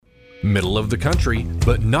Middle of the country,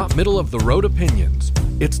 but not middle of the road opinions.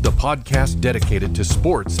 It's the podcast dedicated to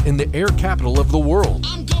sports in the air capital of the world.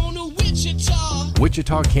 I'm going to Wichita.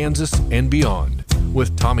 Wichita, Kansas, and beyond.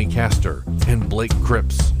 With Tommy Castor and Blake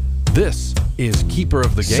Cripps. This is Keeper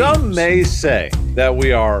of the Games. Some may say that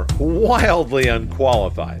we are wildly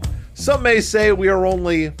unqualified. Some may say we are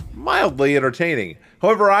only mildly entertaining.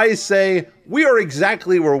 However, I say we are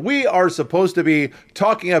exactly where we are supposed to be,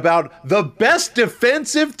 talking about the best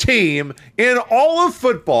defensive team in all of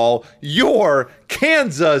football, your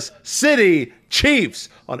Kansas City Chiefs,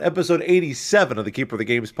 on episode 87 of the Keeper of the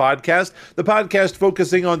Games podcast, the podcast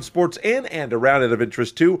focusing on sports in and around and of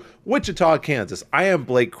interest to Wichita, Kansas. I am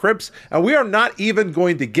Blake Cripps, and we are not even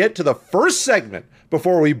going to get to the first segment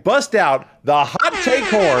before we bust out the hot take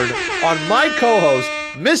horn on my co-host,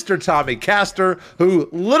 Mr. Tommy Castor, who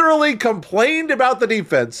literally complained about the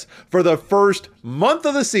defense for the first month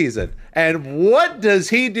of the season. And what does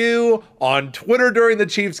he do on Twitter during the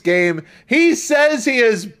Chiefs game? He says he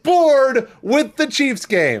is bored with the Chiefs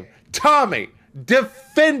game. Tommy,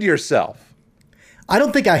 defend yourself. I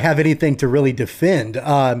don't think I have anything to really defend.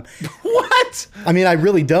 What? I mean, I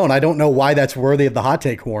really don't. I don't know why that's worthy of the hot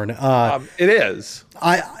take horn. It is.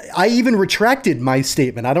 I even retracted my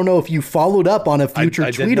statement. I don't know if you followed up on a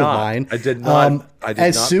future tweet of mine. I did not.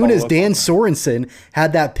 As soon as Dan Sorensen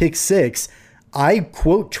had that pick six, I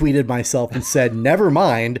quote tweeted myself and said, never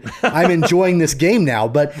mind, I'm enjoying this game now.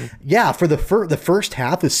 But yeah, for the first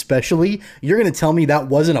half especially, you're going to tell me that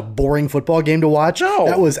wasn't a boring football game to watch? No.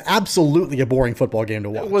 That was absolutely a boring football game to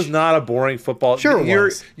watch. It was not a boring football. Sure it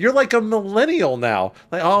was. You're like a millennial now.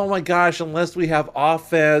 Like, oh my gosh, unless we have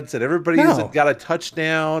offense and everybody's got a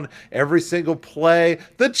touchdown every single play.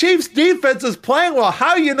 The Chiefs defense is playing well.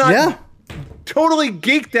 How are you not... Yeah. Totally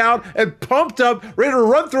geeked out and pumped up, ready to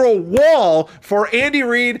run through a wall for Andy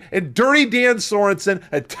Reid and Dirty Dan Sorensen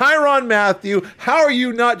and Tyrann Mathieu? How are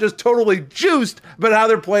you not just totally juiced about how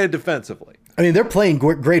they're playing defensively? I mean, they're playing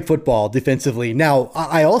great football defensively. Now,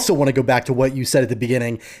 I also want to go back to what you said at the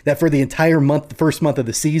beginning, that for the entire month, the first month of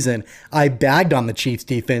the season, I bagged on the Chiefs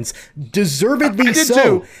defense. Deservedly I did so.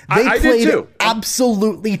 too. They I played did too.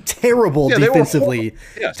 absolutely terrible defensively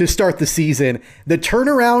to start the season. The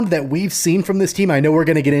turnaround that we've seen from this team, I know we're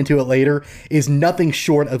going to get into it later, is nothing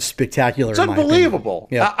short of spectacular. It's unbelievable.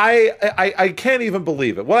 Yeah. I can't even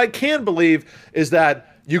believe it. What I can believe is that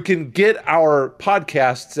you can get our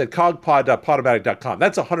podcasts at cogpod.podomatic.com.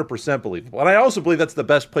 That's 100% believable. And I also believe that's the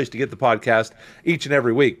best place to get the podcast each and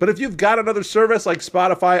every week. But if you've got another service like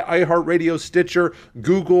Spotify, iHeartRadio, Stitcher,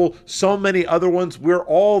 Google, so many other ones, we're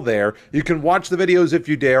all there. You can watch the videos if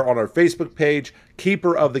you dare on our Facebook page,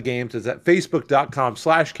 Keeper of the Games. It's at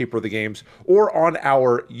facebook.com/Keeper of the Games, or on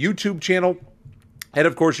our YouTube channel. And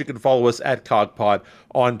of course, you can follow us at CogPod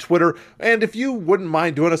on Twitter. And if you wouldn't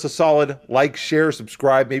mind doing us a solid like, share,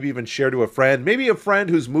 subscribe, maybe even share to a friend, maybe a friend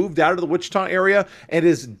who's moved out of the Wichita area and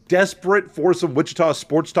is desperate for some Wichita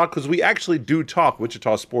sports talk, because we actually do talk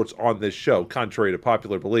Wichita sports on this show, contrary to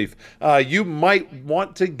popular belief. You might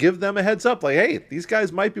want to give them a heads up, like, hey, these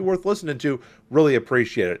guys might be worth listening to. Really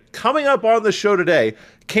appreciate it. Coming up on the show today,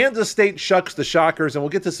 Kansas State shucks the Shockers, and we'll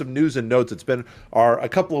get to some news and notes. It's been a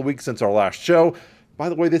couple of weeks since our last show. By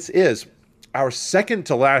the way, this is our second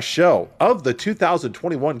to last show of the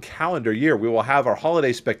 2021 calendar year. We will have our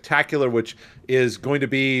holiday spectacular, which is going to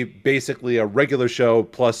be basically a regular show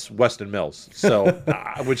plus Weston Mills. So,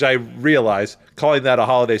 which I realize calling that a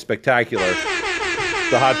holiday spectacular,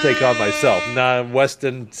 the hot take on myself. Nah,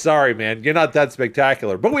 Weston, sorry, man. You're not that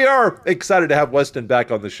spectacular. But we are excited to have Weston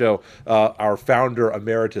back on the show, our founder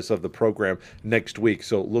emeritus of the program, next week.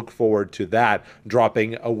 So look forward to that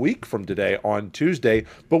dropping a week from today on Tuesday.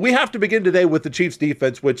 But we have to begin today with the Chiefs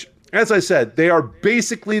defense, which, as I said, they are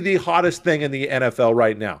basically the hottest thing in the NFL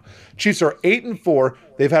right now. Chiefs are 8-4.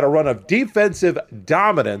 They've had a run of defensive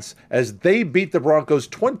dominance as they beat the Broncos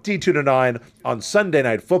 22-9 on Sunday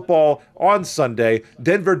Night Football on Sunday.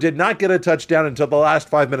 Denver did not get a touchdown until the last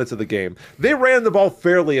 5 minutes of the game. They ran the ball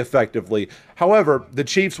fairly effectively. However, the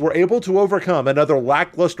Chiefs were able to overcome another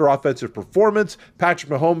lackluster offensive performance.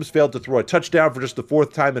 Patrick Mahomes failed to throw a touchdown for just the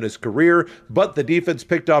fourth time in his career, but the defense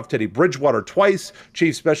picked off Teddy Bridgewater twice.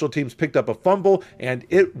 Chiefs special teams picked up a fumble, and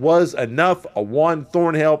it was enough. A Juan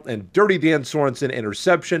Thornhill and Dirty Dan Sorensen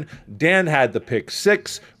interception. Dan had the pick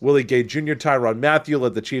six. Willie Gay Jr., Tyrann Mathieu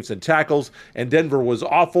led the Chiefs in tackles, and Denver was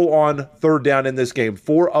awful on third down in this game,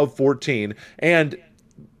 4 of 14. And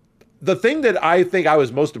the thing that I think I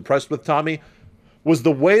was most impressed with, Tommy, was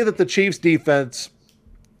the way that the Chiefs defense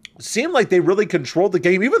seemed like they really controlled the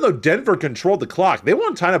game, even though Denver controlled the clock. They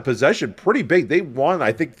won time of possession pretty big. They won,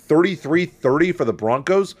 I think, 33-30 for the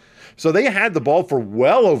Broncos. So they had the ball for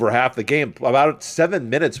well over half the game, about 7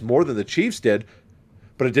 minutes more than the Chiefs did.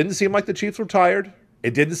 But it didn't seem like the Chiefs were tired.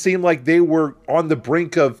 It didn't seem like they were on the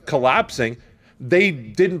brink of collapsing. They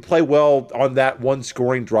didn't play well on that one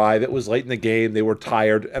scoring drive. It was late in the game. They were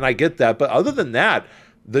tired, and I get that. But other than that,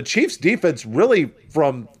 the Chiefs defense really,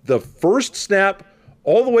 from the first snap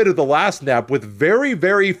all the way to the last snap, with very,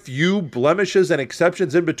 very few blemishes and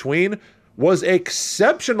exceptions in between, was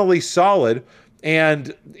exceptionally solid.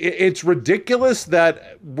 And it's ridiculous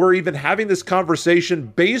that we're even having this conversation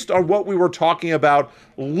based on what we were talking about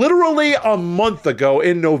literally a month ago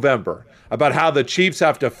in November, about how the Chiefs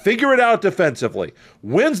have to figure it out defensively.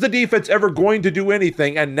 When's the defense ever going to do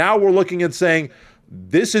anything? And now we're looking and saying,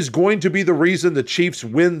 this is going to be the reason the Chiefs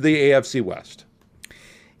win the AFC West.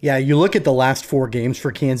 Yeah, you look at the last 4 games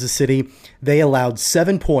for Kansas City, they allowed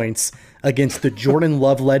 7 points against the Jordan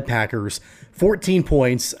Love-led Packers, 14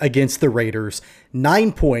 points against the Raiders,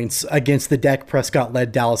 9 points against the Dak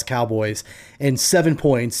Prescott-led Dallas Cowboys, and 9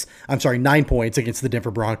 points against the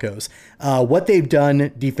Denver Broncos. What they've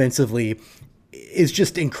done defensively is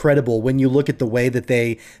just incredible when you look at the way that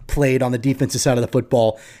they played on the defensive side of the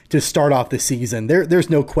football to start off the season. There's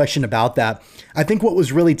no question about that. I think what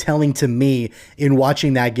was really telling to me in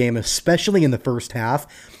watching that game, especially in the first half,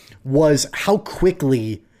 was how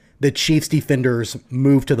quickly the Chiefs defenders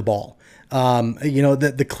moved to the ball.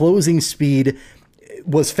 The closing speed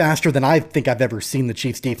was faster than I think I've ever seen the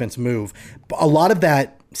Chiefs defense move. A lot of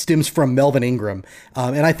that stems from Melvin Ingram.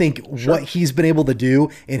 And I think what he's been able to do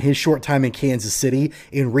in his short time in Kansas City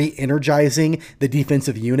in re-energizing the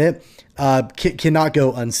defensive unit cannot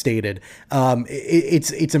go unstated.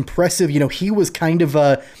 It's impressive. He was kind of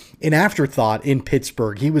an afterthought in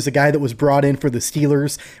Pittsburgh. He was a guy that was brought in for the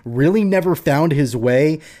Steelers, really never found his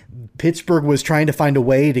way. Pittsburgh was trying to find a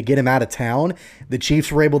way to get him out of town. The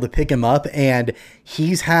Chiefs were able to pick him up, and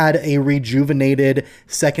he's had a rejuvenated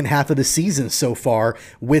second half of the season so far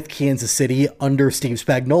with Kansas City under Steve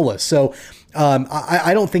Spagnuolo. So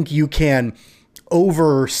I don't think you can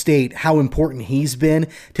overstate how important he's been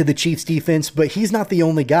to the Chiefs defense, but he's not the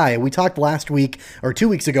only guy. We talked last week or 2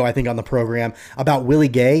 weeks ago, I think, on the program about Willie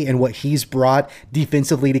Gay and what he's brought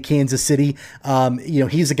defensively to Kansas City.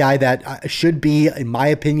 He's a guy that should be, in my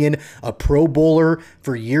opinion, a Pro Bowler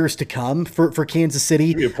for years to come for Kansas City.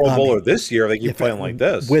 He'll be a Pro Bowler this year if they keep playing like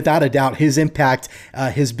this. Without a doubt, his impact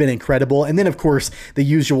has been incredible. And then, of course, the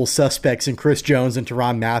usual suspects in Chris Jones and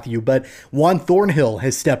Tyrann Mathieu, but Juan Thornhill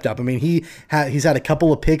has stepped up. I mean, he's had a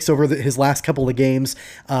couple of picks over his last couple of games.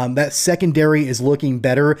 That secondary is looking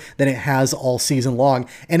better than it has all season long.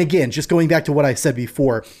 And again, just going back to what I said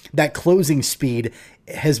before, that closing speed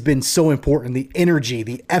has been so important. The energy,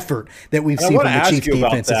 the effort that we've seen from the Chiefs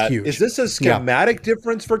defense is huge. Is this a schematic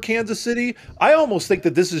difference for Kansas City? I almost think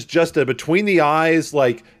that this is just a between the eyes,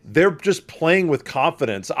 like they're just playing with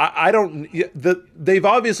confidence. They've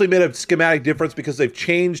obviously made a schematic difference because they've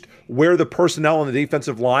changed where the personnel on the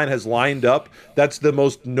defensive line has lined up. That's the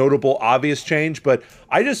most notable, obvious change. But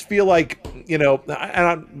I just feel like,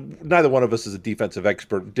 neither one of us is a defensive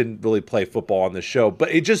expert, didn't really play football on this show,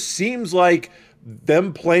 but it just seems like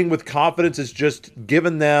them playing with confidence is just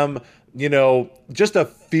giving them, just a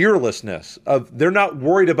fearlessness of they're not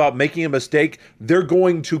worried about making a mistake. They're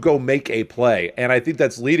going to go make a play. And I think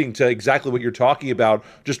that's leading to exactly what you're talking about,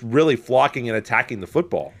 just really flocking and attacking the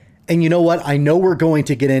football. And you know what? I know we're going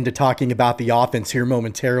to get into talking about the offense here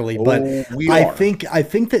momentarily, but I think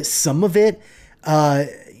that some of it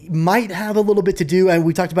might have a little bit to do, and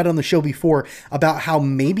we talked about it on the show before, about how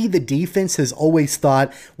maybe the defense has always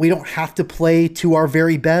thought we don't have to play to our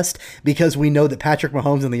very best because we know that Patrick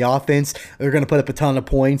Mahomes and the offense are going to put up a ton of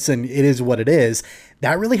points, and it is what it is.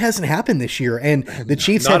 That really hasn't happened this year, and the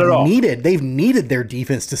Chiefs they've needed their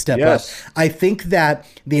defense to step up. I think that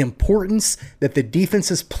the importance that the defense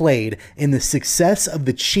has played in the success of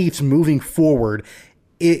the Chiefs moving forward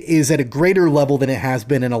is at a greater level than it has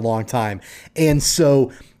been in a long time. And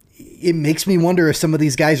so it makes me wonder if some of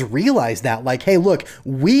these guys realize that, like, hey, look,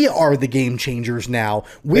 we are the game changers now.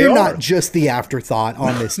 We're not just the afterthought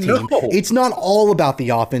on this team. No. It's not all about the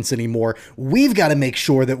offense anymore. We've got to make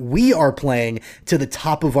sure that we are playing to the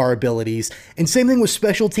top of our abilities. And same thing with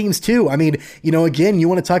special teams too. I mean, again, you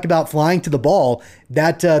want to talk about flying to the ball.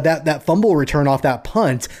 That fumble return off that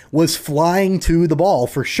punt was flying to the ball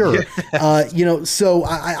for sure. So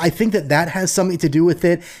I think that has something to do with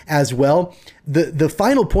it as well. The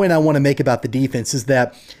final point I want to make about the defense is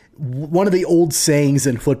that one of the old sayings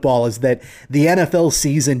in football is that the NFL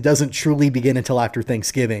season doesn't truly begin until after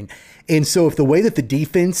Thanksgiving. And so if the way that the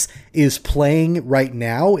defense is playing right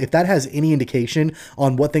now, if that has any indication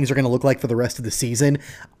on what things are going to look like for the rest of the season,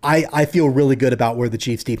 I feel really good about where the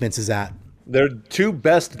Chiefs defense is at. Their two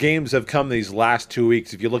best games have come these last 2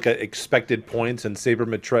 weeks. If you look at expected points and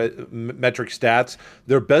sabermetric stats,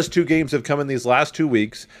 their best two games have come in these last 2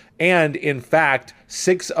 weeks. And in fact,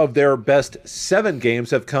 6 of their best 7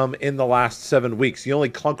 games have come in the last 7 weeks. The only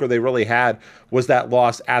clunker they really had was that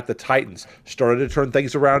loss at the Titans. Started to turn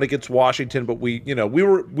things around against Washington, but we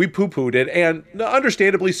poo-pooed it, and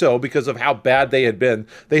understandably so, because of how bad they had been.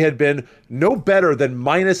 They had been no better than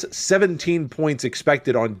minus 17 points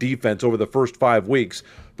expected on defense over the first 5 weeks.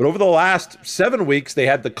 But over the last 7 weeks, they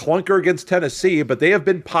had the clunker against Tennessee, but they have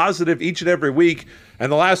been positive each and every week.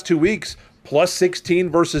 And the last 2 weeks, plus 16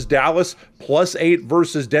 versus Dallas, plus 8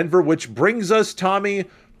 versus Denver, which brings us, Tommy,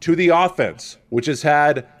 to the offense, which has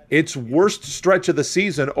had its worst stretch of the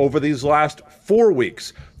season over these last 4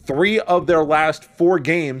 weeks. 3 of their last 4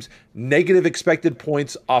 games, negative expected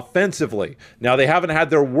points offensively. Now, they haven't had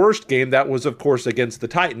their worst game. That was, of course, against the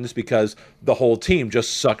Titans, because the whole team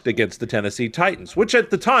just sucked against the Tennessee Titans, which at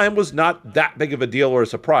the time was not that big of a deal or a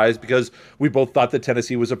surprise, because we both thought that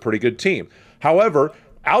Tennessee was a pretty good team. However,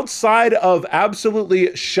 outside of absolutely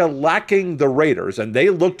shellacking the Raiders, and they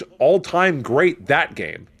looked all-time great that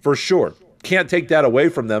game, for sure. Can't take that away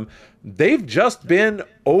from them. They've just been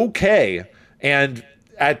okay, and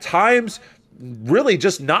at times really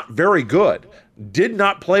just not very good. Did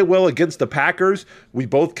not play well against the Packers. We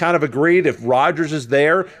both kind of agreed if Rodgers is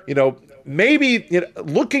there, maybe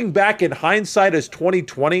looking back in hindsight as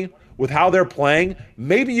 2020 with how they're playing,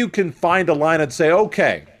 maybe you can find a line and say,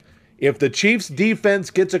 okay, if the Chiefs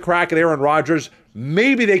defense gets a crack at Aaron Rodgers,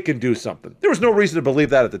 maybe they can do something. There was no reason to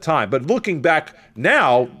believe that at the time. But looking back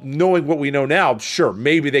now, knowing what we know now, sure,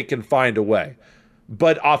 maybe they can find a way.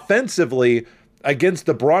 But offensively, against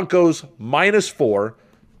the Broncos, -4,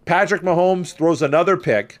 Patrick Mahomes throws another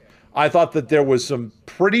pick. I thought that there was some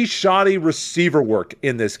pretty shoddy receiver work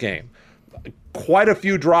in this game. Quite a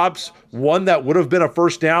few drops. One that would have been a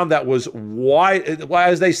first down that was wide,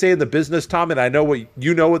 as they say in the business, Tom, and I know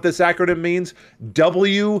what this acronym means.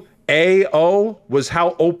 WAO was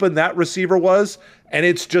how open that receiver was, and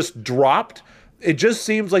it's just dropped. It just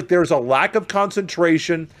seems like there's a lack of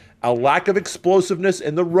concentration, a lack of explosiveness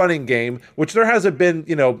in the running game, which there hasn't been,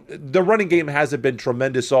 the running game hasn't been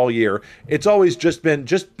tremendous all year. It's always just been,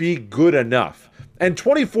 just be good enough. And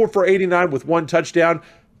 24 for 89 with 1 touchdown,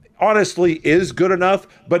 honestly is good enough,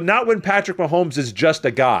 but not when Patrick Mahomes is just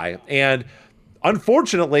a guy. And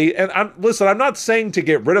unfortunately, and I'm not saying to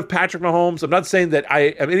get rid of Patrick Mahomes. I'm not saying that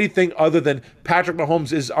I am anything other than Patrick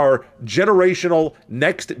Mahomes is our generational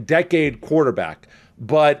next decade quarterback.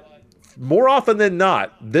 But more often than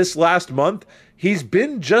not, this last month, he's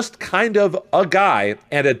been just kind of a guy.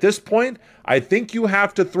 And at this point, I think you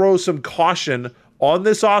have to throw some caution on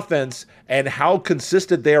this offense and how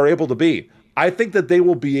consistent they are able to be. I think that they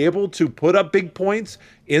will be able to put up big points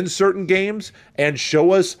in certain games and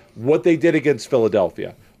show us what they did against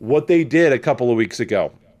Philadelphia, what they did a couple of weeks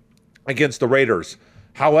ago against the Raiders.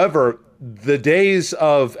 However, the days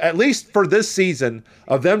of, at least for this season,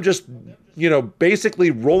 of them just,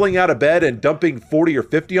 basically rolling out of bed and dumping 40 or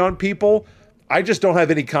 50 on people, I just don't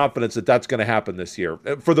have any confidence that that's going to happen this year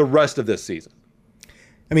for the rest of this season.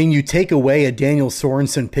 I mean, you take away a Daniel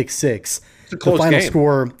Sorensen pick 6. The final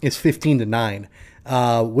score is 15-9,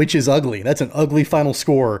 which is ugly. That's an ugly final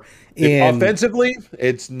score. And offensively,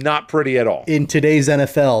 it's not pretty at all. In today's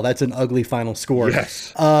NFL, that's an ugly final score.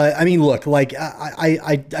 Yes. I mean, look, like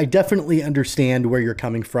I definitely understand where you're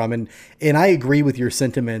coming from, and I agree with your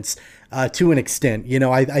sentiments to an extent.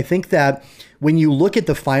 I think that when you look at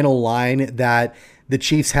the final line that the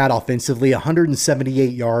Chiefs had offensively,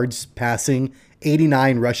 178 yards passing,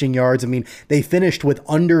 89 rushing yards. I mean, they finished with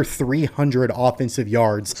under 300 offensive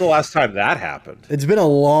yards. It's the last time that happened. It's been a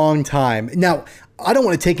long time. Now, I don't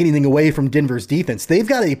want to take anything away from Denver's defense. They've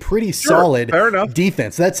got a pretty solid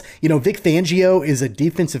defense. That's, Vic Fangio is a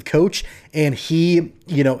defensive coach, and he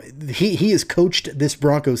has coached this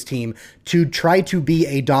Broncos team to try to be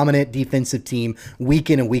a dominant defensive team week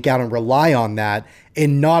in and week out and rely on that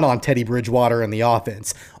and not on Teddy Bridgewater and the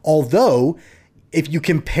offense. Although, if you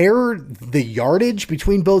compare the yardage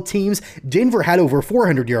between both teams, Denver had over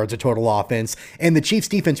 400 yards of total offense, and the Chiefs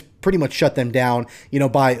defense pretty much shut them down,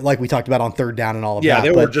 by, like we talked about, on third down and all of that.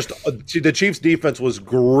 Yeah, were just, the Chiefs defense was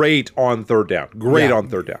great on third down. On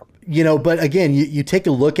third down. But again, you take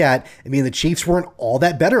a look at, the Chiefs weren't all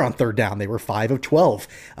that better on third down. They were 5 of 12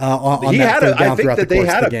 on that third down throughout the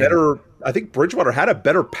course of the game. I think Bridgewater had a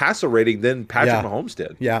better passer rating than Patrick Yeah. Mahomes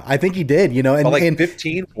did. Yeah, I think he did, you know, and, By like and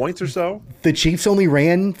 15 points or so. the Chiefs only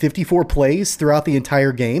ran 54 plays throughout the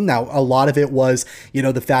entire game. Now, a lot of it was, you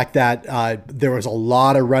know, the fact that there was a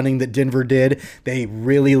lot of running that Denver did. They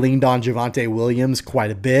really leaned on Javonte Williams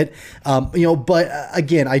quite a bit. You know, but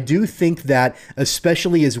again, I do think that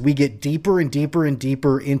especially as we get deeper and deeper and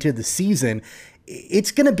deeper into the season,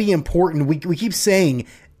 it's going to be important. We keep saying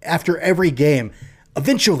after every game,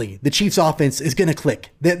 eventually the Chiefs offense is going to click.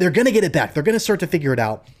 They're going to get it back. They're going to start to figure it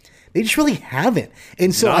out. They just really haven't.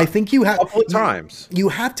 And so I think you have a couple of times. You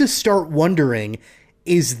have to start wondering,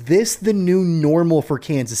 is this the new normal for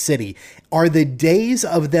Kansas City? Are the days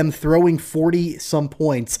of them throwing 40 some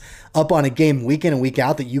points up on a game week in and week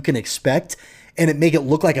out that you can expect and it make it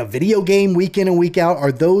look like a video game week in and week out?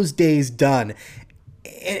 Are those days done?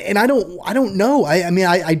 And I don't know. I mean,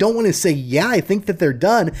 I don't want to say, yeah, I think that they're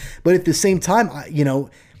done, but at the same time, you know,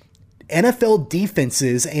 NFL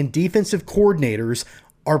defenses and defensive coordinators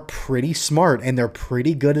are pretty smart and they're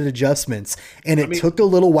pretty good at adjustments. And it took a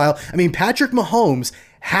little while. I mean, Patrick Mahomes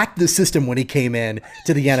hacked the system when he came in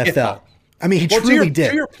to the NFL. Yeah. I mean, he truly did.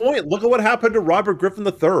 To your point, look at what happened to Robert Griffin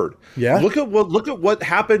III. Yeah. Look at what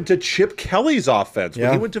happened to Chip Kelly's offense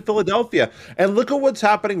when he went to Philadelphia, and look at what's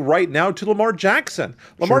happening right now to Lamar Jackson.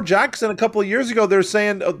 Lamar Jackson, a couple of years ago, they're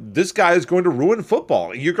saying this guy is going to ruin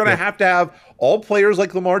football. You're going to have all players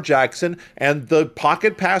like Lamar Jackson, and the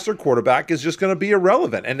pocket passer quarterback is just going to be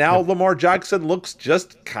irrelevant. And now Lamar Jackson looks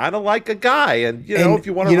just kind of like a guy. And you know, if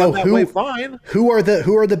you want to run that way, fine. Who are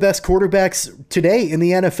the best quarterbacks today in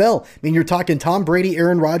the NFL? I mean, you're talking Tom Brady,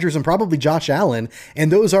 Aaron Rodgers, and probably Josh Allen,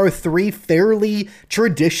 and those are three fairly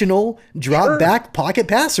traditional drop back pocket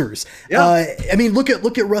passers. Yeah. I mean, look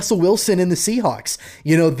at Russell Wilson and the Seahawks.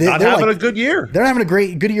 You know, they're having a good year. They're not having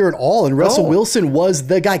a good year at all. And Russell Wilson was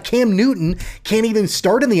the guy. Cam Newton can't even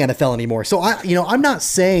start in the NFL anymore. So I'm not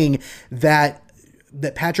saying that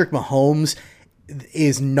Patrick Mahomes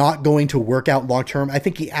is not going to work out long term. I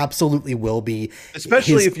think he absolutely will be.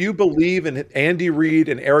 Especially if you believe in Andy Reid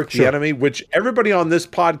and Eric Bieniemy, which everybody on this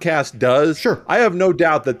podcast does. Sure. I have no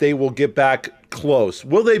doubt that they will get back close.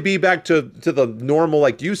 Will they be back to the normal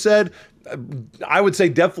like you said? I would say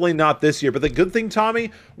definitely not this year. But the good thing,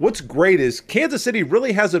 Tommy, what's great is Kansas City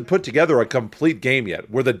really hasn't put together a complete game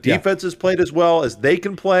yet where the defense is played as well as they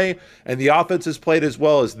can play and the offense is played as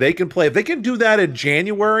well as they can play. If they can do that in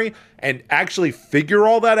January and actually figure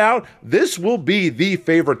all that out, this will be the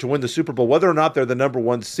favorite to win the Super Bowl, whether or not they're the number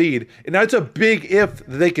one seed. And now it's a big if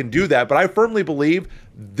they can do that. But I firmly believe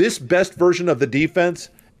this best version of the defense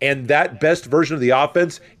and that best version of the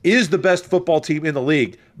offense is the best football team in the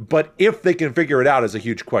league. But if they can figure it out is a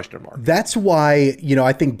huge question mark. That's why, you know,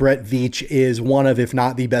 I think Brett Veach is one of, if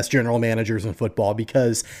not the best general managers in football,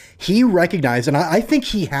 because he recognized, and I think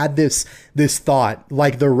he had this thought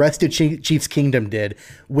like the rest of Chiefs Kingdom did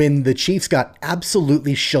when the Chiefs got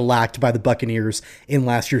absolutely shellacked by the Buccaneers in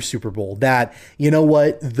last year's Super Bowl, that, you know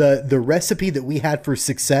what, the recipe that we had for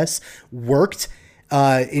success worked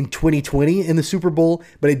in 2020 in the Super Bowl,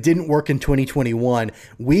 but it didn't work in 2021.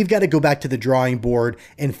 We've got to go back to the drawing board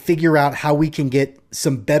and figure out how we can get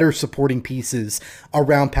some better supporting pieces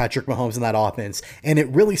around Patrick Mahomes in that offense. And it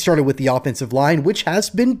really started with the offensive line, which has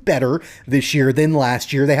been better this year than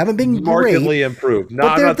last year. They haven't been markedly improved. No,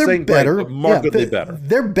 I'm not saying better, but markedly better.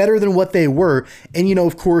 They're better than what they were. And, you know,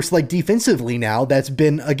 of course, like defensively now, that's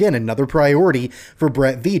been, again, another priority for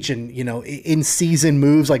Brett Veach. And, you know, in season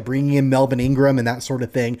moves like bringing in Melvin Ingram and that sort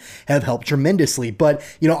of thing have helped tremendously. But,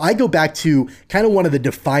 you know, I go back to kind of one of the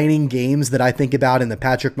defining games that I think about in the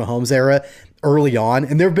Patrick Mahomes era early on,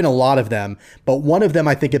 and there have been a lot of them, but one of them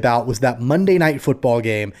I think about was that Monday Night Football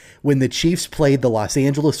game when the Chiefs played the Los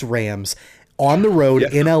Angeles Rams on the road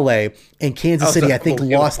in LA, and Kansas City, I think,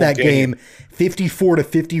 lost that game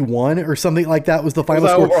 54-51 or something like that was the final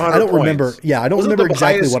score. I don't remember. Yeah, I don't remember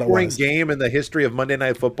exactly what it was. Game in the history of Monday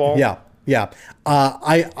Night Football. Yeah. Yeah.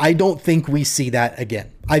 I don't think we see that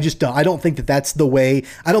again. I just don't. I don't think that that's the way.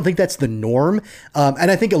 I don't think that's the norm.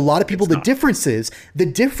 And I think a lot of people, the difference is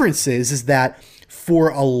that for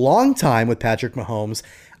a long time with Patrick Mahomes,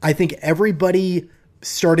 I think everybody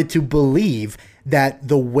started to believe that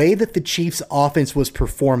the way that the Chiefs offense was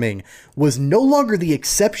performing was no longer the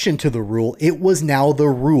exception to the rule. It was now the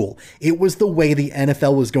rule. It was the way the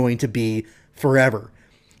NFL was going to be forever.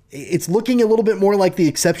 It's looking a little bit more like the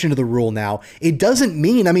exception to the rule now. It doesn't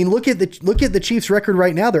mean, I mean, look at the Chiefs record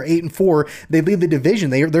right now. They're 8-4. They lead the division.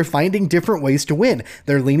 They're finding different ways to win.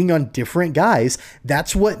 They're leaning on different guys.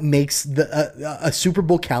 That's what makes a Super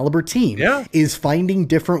Bowl caliber team is finding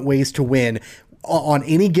different ways to win. on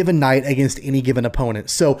any given night against any given opponent.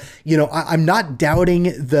 So, I'm not doubting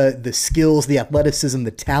the skills, the athleticism,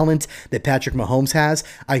 the talent that Patrick Mahomes has.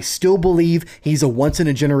 I still believe he's a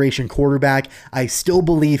once-in-a-generation quarterback. I still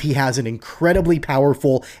believe he has an incredibly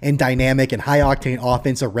powerful and dynamic and high-octane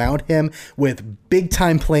offense around him with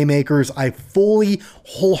big-time playmakers. I fully,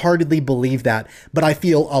 wholeheartedly believe that, but I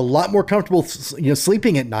feel a lot more comfortable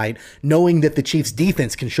sleeping at night knowing that the Chiefs'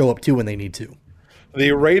 defense can show up too when they need to.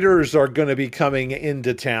 The Raiders are going to be coming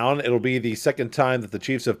into town. It'll be the second time that the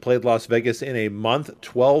Chiefs have played Las Vegas in a month.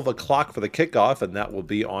 12 o'clock for the kickoff, and that will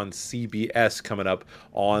be on CBS coming up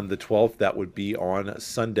on the 12th. That would be on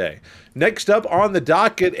Sunday. Next up on the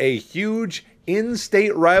docket, a huge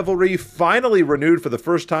in-state rivalry finally renewed for the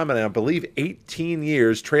first time in, I believe, 18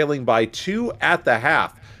 years, trailing by 2 at the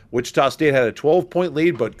half. Wichita State had a 12-point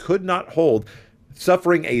lead but could not hold,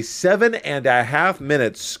 suffering a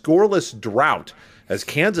 7.5-minute scoreless drought as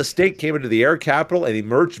Kansas State came into the Air Capital and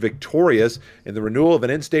emerged victorious in the renewal of an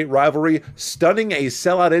in-state rivalry, stunning a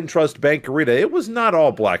sellout Intrust Bank Arena. It was not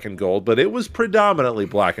all black and gold, but it was predominantly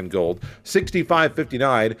black and gold.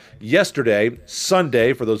 65-59 yesterday,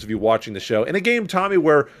 Sunday, for those of you watching the show, in a game, Tommy,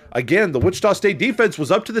 where, again, the Wichita State defense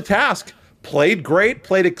was up to the task. Played great,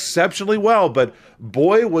 played exceptionally well, but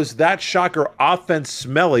boy, was that Shocker offense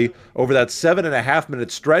smelly over that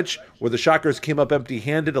 7.5-minute stretch where the Shockers came up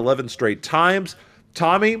empty-handed 11 straight times.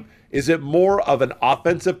 Tommy, is it more of an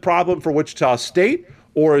offensive problem for Wichita State,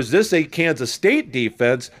 or is this a Kansas State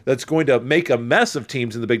defense that's going to make a mess of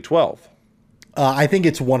teams in the Big 12? I think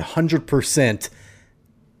it's 100%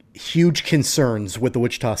 huge concerns with the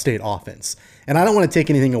Wichita State offense. And I don't want to take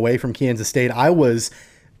anything away from Kansas State. I was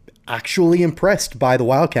actually impressed by the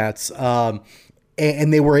Wildcats, and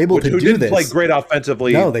they were able to do this. Who didn't play great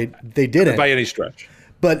offensively. No, they didn't. By any stretch.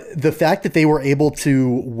 But the fact that they were able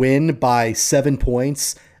to win by 7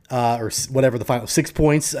 points, or whatever the final 6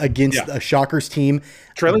 points against a Shockers team,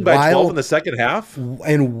 trailing by 12 in the second half,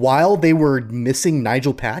 and while they were missing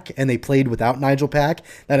Nigel Pack and they played without Nigel Pack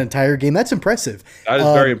that entire game, that's impressive. That is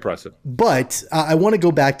very impressive. But I want to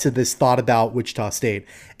go back to this thought about Wichita State,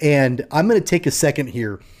 and I'm going to take a second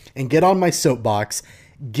here and get on my soapbox,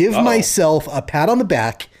 give myself a pat on the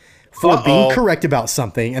back for being correct about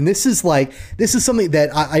something. And this is something that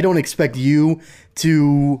I don't expect you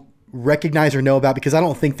to recognize or know about, because I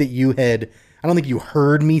don't think you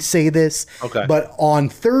heard me say this. Okay. But on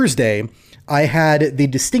Thursday, I had the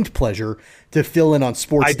distinct pleasure to fill in on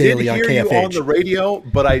Sports Daily on KFH. I did hear you on the radio,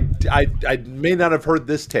 but I may not have heard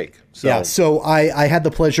this take. So I had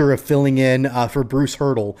the pleasure of filling in for Bruce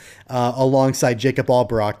Hurdle alongside Jacob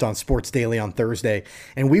Albrecht on Sports Daily on Thursday.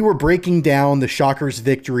 And we were breaking down the Shockers'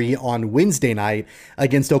 victory on Wednesday night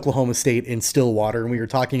against Oklahoma State in Stillwater. And we were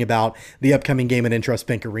talking about the upcoming game at Intrust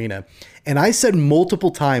Bank Arena. And I said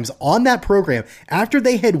multiple times on that program, after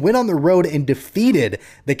they had went on the road and defeated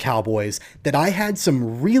the Cowboys, that I had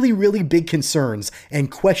some really, really big concerns and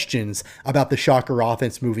questions about the Shocker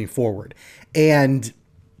offense moving forward. And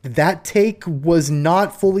that take was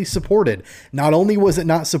not fully supported. Not only was it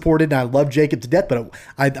not supported, and I love Jacob to death, but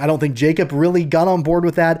I don't think Jacob really got on board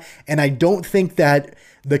with that. And I don't think that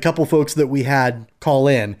the couple folks that we had call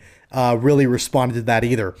in really responded to that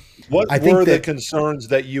either. What were the concerns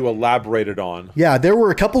that you elaborated on? Yeah, there were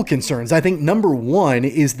a couple concerns. I think number one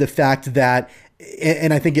is the fact that,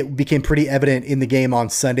 and I think it became pretty evident in the game on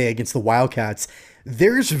Sunday against the Wildcats,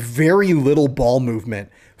 there's very little ball movement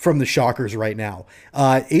from the Shockers right now.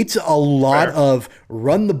 It's a lot of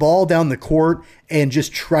run the ball down the court and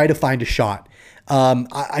just try to find a shot.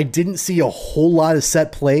 I didn't see a whole lot of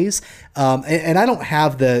set plays, and I don't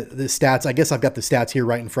have the stats. I guess I've got the stats here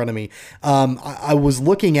right in front of me. I was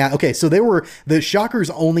looking at, so the Shockers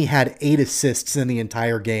only had 8 assists in the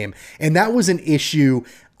entire game, and that was an issue,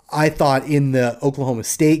 I thought, in the Oklahoma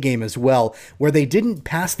State game as well, where they didn't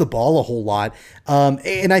pass the ball a whole lot.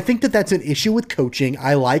 And I think that that's an issue with coaching.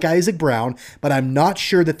 I like Isaac Brown, but I'm not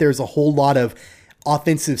sure that there's a whole lot of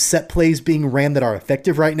offensive set plays being ran that are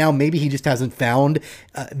effective right now. Maybe he just hasn't found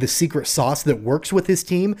the secret sauce that works with his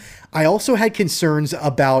team. I also had concerns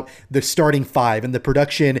about the starting 5 and the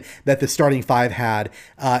production that the starting 5 had.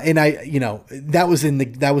 And that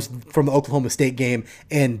was from the Oklahoma State game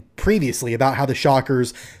and previously, about how the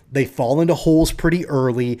Shockers, they fall into holes pretty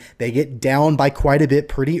early. They get down by quite a bit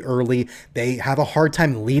pretty early. They have a hard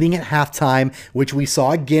time leading at halftime, which we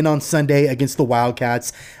saw again on Sunday against the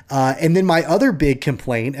Wildcats. And then my other big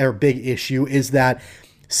complaint or big issue is that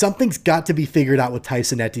something's got to be figured out with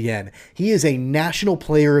Tyson Etienne. He is a National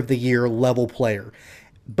Player of the Year level player,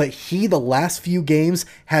 but he, the last few games,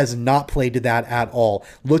 has not played to that at all.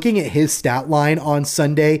 Looking at his stat line on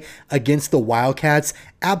Sunday against the Wildcats,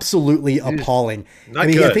 absolutely appalling. not I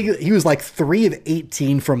mean, good. I think he was like 3 of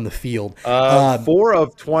 18 from the field. 4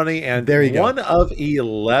 of 20 and there you go. 1 of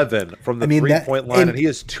 11 from the three-point line, and he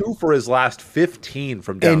has 2 for his last 15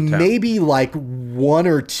 from downtown. And maybe like 1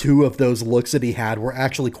 or 2 of those looks that he had were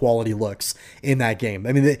actually quality looks in that game.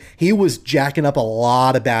 I mean, he was jacking up a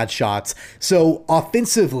lot of bad shots. So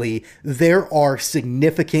offensively, there are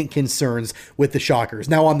significant concerns with the Shockers.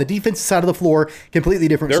 Now on the defensive side of the floor, completely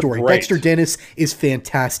different story. Great. Dexter Dennis is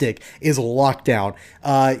fantastic, is locked down.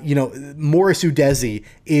 Morris Udeze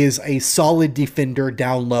is a solid defender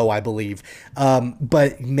down low, I believe.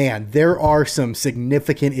 But man, there are some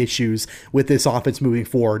significant issues with this offense moving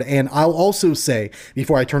forward. And I'll also say,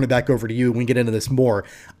 before I turn it back over to you and we get into this more,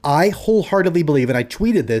 I wholeheartedly believe, and I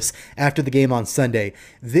tweeted this after the game on Sunday,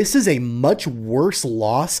 this is a much worse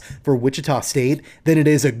loss for Wichita State than it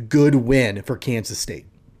is a good win for Kansas State.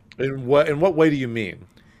 In what way do you mean?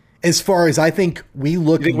 As far as I think we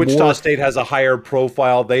look, You think Wichita State has a higher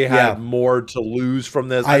profile? They had more to lose from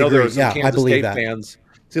this. I know agree. there were some Kansas State that. fans.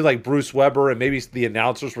 Seems like Bruce Weber and maybe the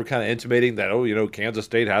announcers were kind of intimating that, Kansas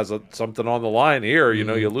State has something on the line here.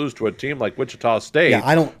 You lose to a team like Wichita State. Yeah,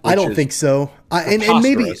 I don't think so. And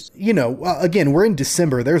maybe, again, we're in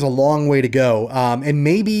December. There's a long way to go. And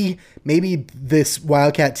maybe this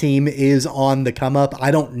Wildcat team is on the come up.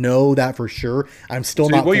 I don't know that for sure. I'm still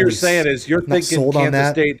not. What you're saying is you're thinking sold on Kansas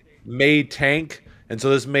that. State may tank. And so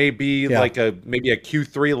this may be like maybe a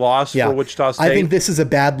Q3 loss for Wichita State. I think this is a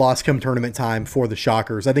bad loss come tournament time for the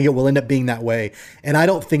Shockers. I think it will end up being that way. And I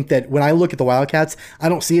don't think that when I look at the Wildcats, I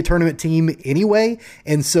don't see a tournament team anyway.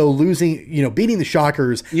 And so losing, beating the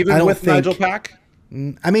Shockers, even I don't with think, Nigel Pack?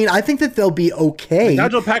 I mean, I think that they'll be okay.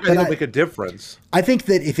 Nigel Pack, I think, will make a difference. I think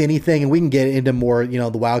that if anything, and we can get into more,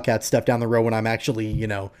 the Wildcat stuff down the road when I'm actually,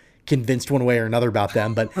 convinced one way or another about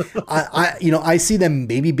them, but I see them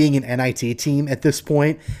maybe being an NIT team at this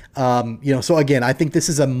point. So again, I think this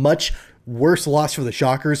is a much worse loss for the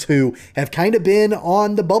Shockers, who have kind of been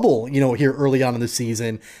on the bubble, here early on in the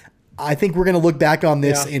season. I think we're going to look back on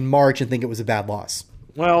this in March and think it was a bad loss.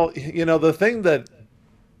 Well, the thing that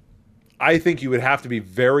I think you would have to be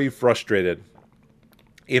very frustrated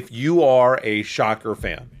if you are a Shocker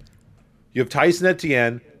fan. You have Tyson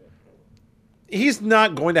Etienne. He's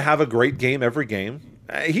not going to have a great game every game.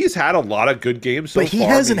 He's had a lot of good games so far. But he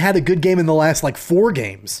hasn't had a good game in the last 4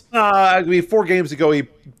 games. 4 games ago, he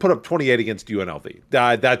put up 28 against UNLV.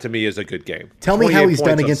 That to me is a good game. Tell me how he's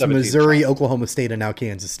done against Missouri, Oklahoma State, and now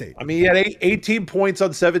Kansas State. I mean, he had 18 points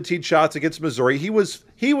on 17 shots against Missouri. He was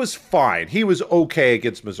fine. He was okay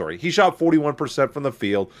against Missouri. He shot 41% from the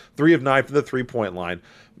field, 3 of 9 from the 3-point line.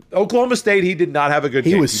 Oklahoma State, he did not have a good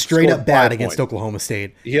game. He was straight up bad against Oklahoma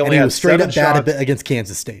State. He was straight up bad against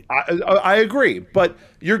Kansas State. I agree, but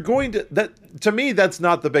you're going to me, that's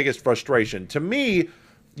not the biggest frustration. To me,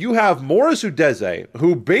 you have Morris Udeze,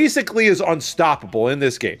 who basically is unstoppable in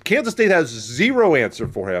this game. Kansas State has zero answer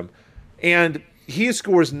for him, and he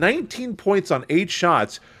scores 19 points on 8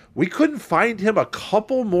 shots. We couldn't find him a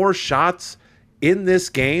couple more shots in this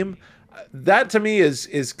game. That to me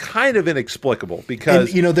is kind of inexplicable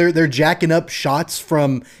because they're jacking up shots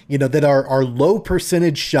from that are low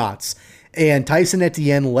percentage shots, and Tyson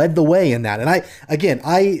Etienne led the way in that. And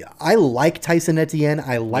I like Tyson Etienne.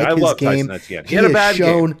 I like his game. Tyson Etienne. He had a bad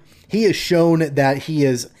game. He has shown that he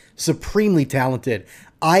is supremely talented.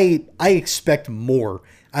 I expect more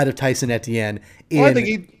out of Tyson Etienne in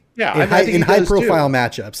high profile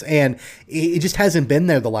matchups, and it just hasn't been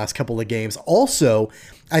there the last couple of games. Also,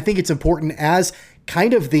 I think it's important as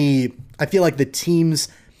kind of I feel like the team's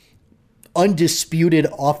undisputed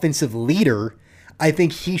offensive leader. I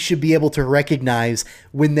think he should be able to recognize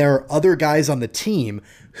when there are other guys on the team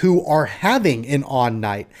who are having an on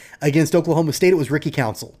night. Against Oklahoma State, it was Ricky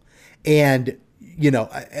Council, and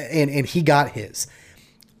and he got his.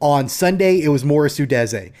 On Sunday, it was Morris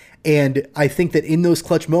Udeze. And I think that in those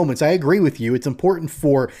clutch moments, I agree with you. It's important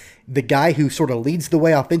for the guy who sort of leads the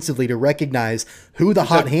way offensively to recognize who the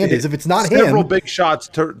hot hand is. If it's not him, several big shots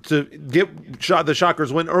to get the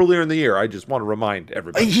Shockers win earlier in the year. I just want to remind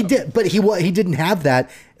everybody. He did, but he didn't have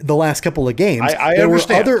that the last couple of games. I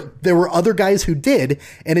understand. There were other guys who did,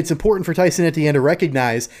 and it's important for Tyson Etienne to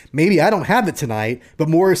recognize maybe I don't have it tonight, but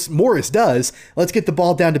Morris does. Let's get the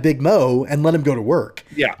ball down to Big Mo and let him go to work.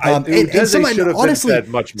 Yeah, and some, should have honestly, been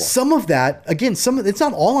fed much more. Some of that, again, it's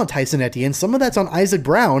not all on Tyson Etienne. Some of that's on Isaac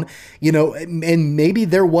Brown, and maybe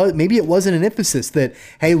it wasn't an emphasis that,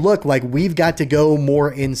 hey, look, like we've got to go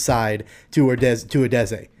more inside to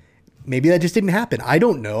Udeze. Maybe that just didn't happen. I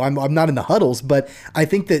don't know. I'm not in the huddles, but I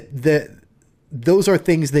think that those are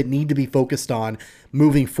things that need to be focused on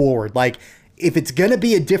moving forward. Like if it's going to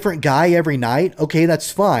be a different guy every night, okay,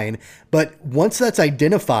 that's fine. But once that's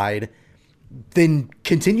identified, then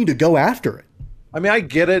continue to go after it. I mean, I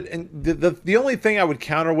get it. And the only thing I would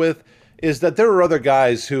counter with is that there are other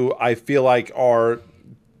guys who I feel like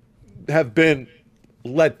have been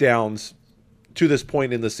letdowns to this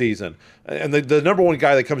point in the season. And the number one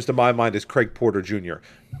guy that comes to my mind is Craig Porter Jr.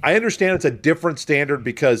 I understand it's a different standard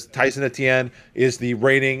because Tyson Etienne is the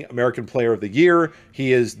reigning American Player of the Year.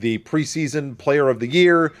 He is the preseason Player of the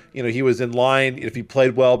Year. You know, he was in line, if he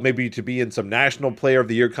played well, maybe to be in some National Player of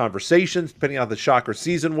the Year conversations, depending on how the Shocker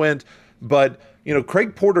season went. But, you know,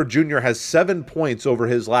 Craig Porter Jr. has 7 points over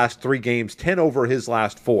his last 3 games, 10 over his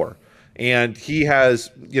last 4. And he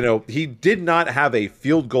has, you know, he did not have a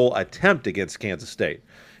field goal attempt against Kansas State.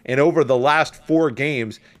 And over the last 4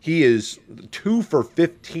 games, he is 2 for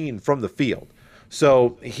 15 from the field.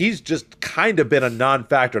 So he's just kind of been a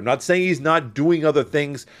non-factor. I'm not saying he's not doing other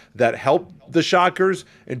things that help the Shockers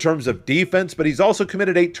in terms of defense, but he's also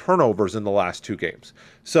committed 8 turnovers in the last 2 games.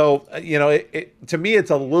 So, you know, to me,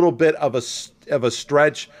 it's a little bit of a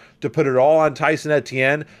stretch to put it all on Tyson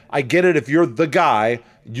Etienne. I get it. If you're the guy,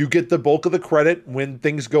 you get the bulk of the credit when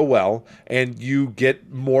things go well, and you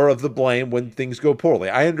get more of the blame when things go poorly.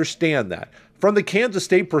 I understand that. From the Kansas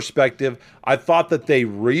State perspective, I thought that they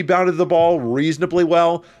rebounded the ball reasonably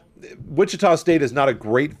well. Wichita State is not a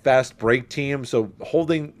great fast break team, so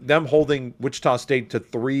holding Wichita State to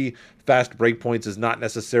 3 fast break points is not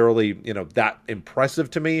necessarily, you know, that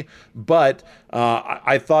impressive to me. But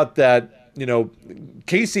I thought that, you know,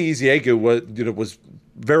 Casey Eziegu was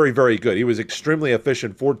very, very good. He was extremely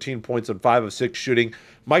efficient, 14 points on 5 of 6 shooting.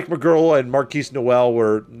 Mike McGurl and Marquise Noel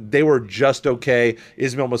were just okay.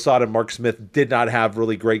 Ismail Masad and Mark Smith did not have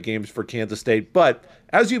really great games for Kansas State. But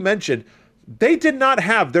as you mentioned, they did not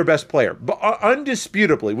have their best player. But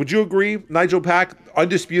undisputably, would you agree, Nigel Pack,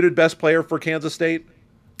 undisputed best player for Kansas State?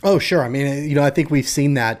 Oh, sure. I mean, you know, I think we've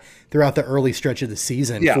seen that throughout the early stretch of the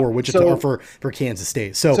season for Wichita, for Kansas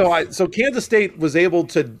State. So Kansas State was able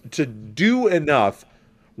to do enough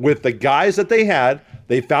with the guys that they had.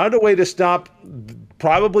 They found a way to stop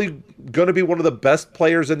probably going to be one of the best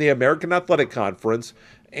players in the American Athletic Conference.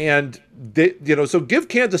 And they, you know, so give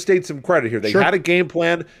Kansas State some credit here. They had a game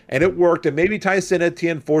plan and it worked. And maybe Tyson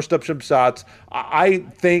Etienne forced up some shots. I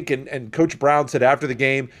think, and Coach Brown said after the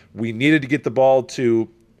game, we needed to get the ball to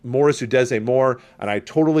Morris Udeze more, and I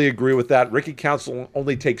totally agree with that. Ricky Council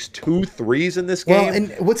only takes 2 threes in this game. Well,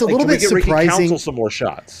 and what's a little bit surprising, Ricky Council some more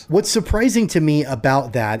shots. What's surprising to me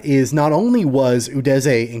about that is not only was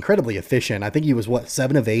Udeze incredibly efficient, I think he was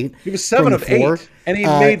 7 of 8. He was 7 of 8, and he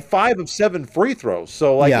made 5 of 7 free throws.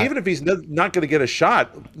 So even if he's not going to get a shot,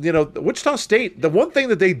 you know, Wichita State, the one thing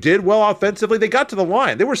that they did well offensively, they got to the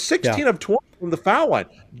line. They were 16 of 20 from the foul line.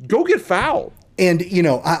 Go get fouled. And, you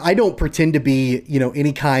know, I don't pretend to be, you know,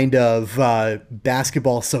 any kind of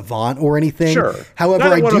basketball savant or anything. Sure. However,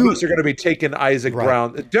 Neither one of us are going to be taking Isaac Right.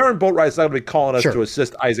 Brown. Darren Boatwright's not going to be calling us to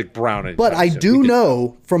assist Isaac Brown. But I do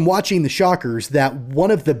know from watching the Shockers that one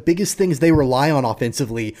of the biggest things they rely on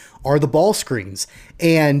offensively are the ball screens.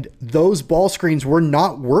 And those ball screens were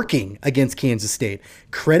not working against Kansas State.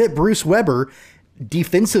 Credit Bruce Weber.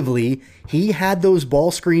 Defensively, he had those ball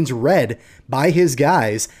screens read by his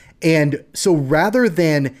guys. And so rather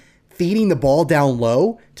than feeding the ball down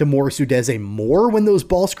low to Morris Udeze more when those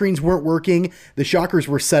ball screens weren't working, the Shockers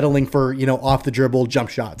were settling for, you know, off the dribble jump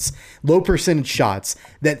shots, low percentage shots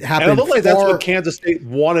that happened. And it looked like that's what Kansas State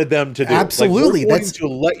wanted them to do. Absolutely. Like, we're going to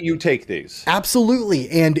let you take these. Absolutely.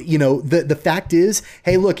 And, you know, the fact is,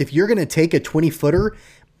 hey, look, if you're going to take a 20-footer,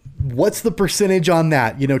 what's the percentage on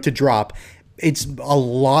that, you know, to drop? It's a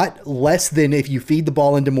lot less than if you feed the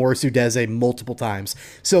ball into Morris Udeze multiple times.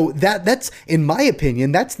 So that's, in my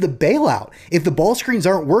opinion, that's the bailout. If the ball screens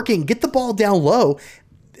aren't working, get the ball down low.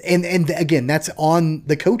 And again, that's on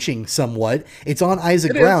the coaching somewhat. It's on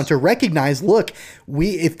Isaac Brown to recognize, look,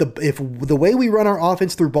 if the way we run our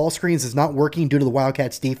offense through ball screens is not working due to the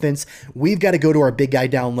Wildcats defense, we've got to go to our big guy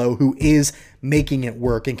down low who is making it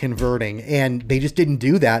work and converting. And they just didn't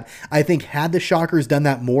do that. I think had the Shockers done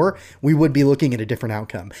that more, we would be looking at a different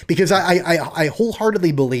outcome. Because I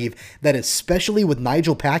wholeheartedly believe that, especially with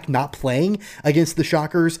Nigel Pack not playing against the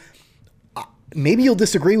Shockers, maybe you'll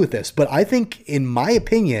disagree with this, but I think, in my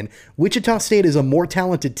opinion, Wichita State is a more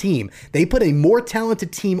talented team. They put a more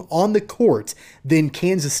talented team on the court than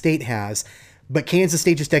Kansas State has, but Kansas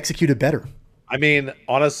State just executed better. I mean,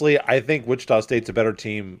 honestly, I think Wichita State's a better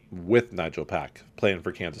team with Nigel Pack playing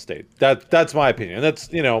for Kansas State. That's my opinion. That's,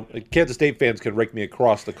 you know, Kansas State fans can rake me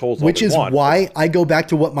across the coals all Which they is want. why I go back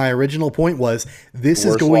to what my original point was. This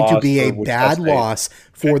is going to be a bad loss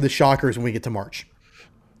for the Shockers when we get to March.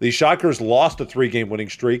 The Shockers lost a 3-game winning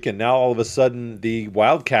streak, and now all of a sudden the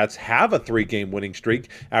Wildcats have a 3-game winning streak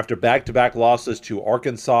after back-to-back losses to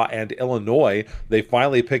Arkansas and Illinois. They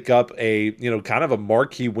finally pick up a, kind of a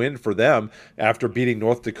marquee win for them after beating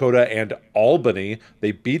North Dakota and Albany.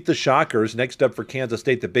 They beat the Shockers. Next up for Kansas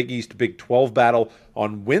State, the Big East Big 12 battle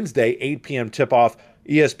on Wednesday, 8 p.m. tip-off,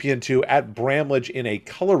 ESPN2 at Bramlage in a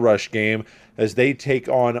color rush game as they take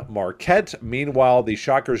on Marquette. Meanwhile, the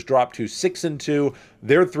Shockers drop to 6-2.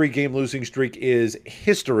 Their 3-game losing streak is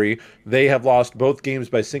history. They have lost both games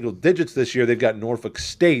by single digits this year. They've got Norfolk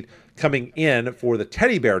State coming in for the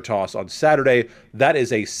Teddy Bear toss on Saturday. That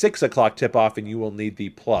is a 6 o'clock tip-off, and you will need the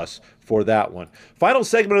plus for that one. Final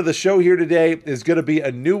segment of the show here today is going to be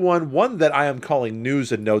a new one that I am calling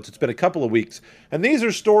News and Notes. It's been a couple of weeks, and these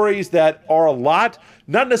are stories that are a lot,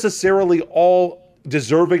 not necessarily all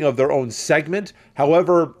deserving of their own segment.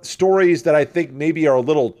 However, stories that I think maybe are a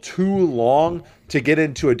little too long to get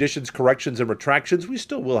into additions, corrections, and retractions. We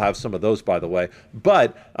still will have some of those, by the way.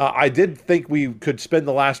 But I did think we could spend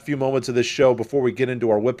the last few moments of this show before we get into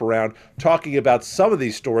our whip around talking about some of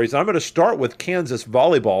these stories. I'm going to start with Kansas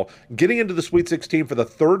volleyball getting into the Sweet 16 for the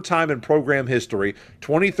third time in program history,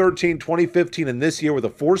 2013, 2015, and this year with a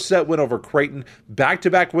 4-set win over Creighton,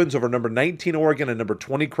 back-to-back wins over number 19 Oregon and number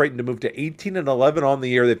 20 Creighton to move to 18-11 on the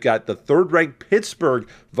year. They've got the third-ranked Pittsburgh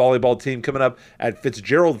volleyball team coming up at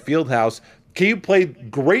Fitzgerald Fieldhouse. KU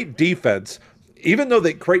played great defense. Even though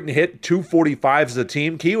that Creighton hit 245 as a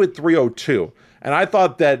team, KU hit 302. And I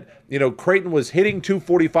thought that, Creighton was hitting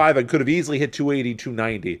 245 and could have easily hit 280,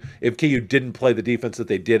 290 if KU didn't play the defense that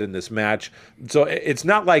they did in this match. So it's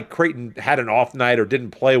not like Creighton had an off night or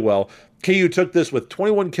didn't play well. KU took this with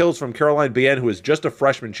 21 kills from Caroline Bien, who is just a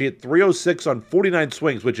freshman. She hit 306 on 49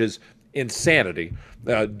 swings, which is insanity.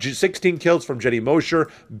 16 kills from Jenny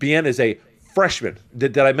Mosher. Bien is a freshman.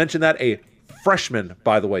 Did I mention that? A freshman,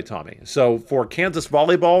 by the way, Tommy. So for Kansas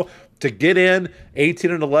volleyball to get in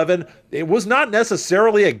 18-11, it was not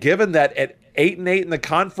necessarily a given that at 8-8 in the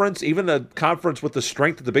conference, even the conference with the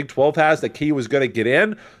strength that the Big 12 has, that KU was going to get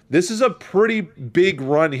in. This is a pretty big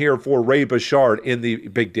run here for Ray Bouchard in the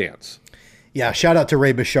Big Dance. Yeah, shout out to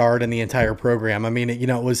Ray Bouchard and the entire program. I mean,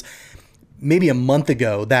 it was maybe a month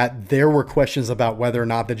ago that there were questions about whether or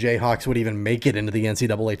not the Jayhawks would even make it into the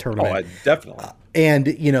NCAA tournament. Oh, definitely.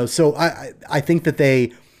 And, so I think that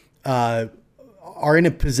they are in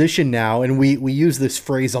a position now, and we use this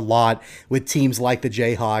phrase a lot with teams like the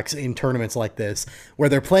Jayhawks in tournaments like this, where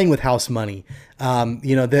they're playing with house money.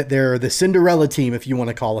 That they're the Cinderella team, if you want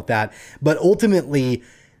to call it that. But ultimately,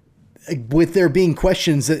 with there being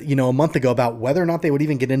questions, a month ago about whether or not they would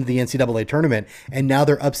even get into the NCAA tournament, and now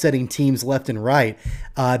they're upsetting teams left and right.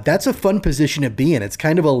 That's a fun position to be in. It's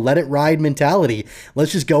kind of a let it ride mentality.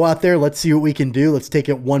 Let's just go out there. Let's see what we can do. Let's take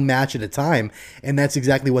it one match at a time. And that's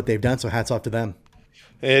exactly what they've done. So hats off to them.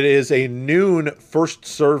 It is a noon first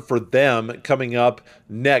serve for them coming up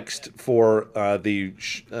next for the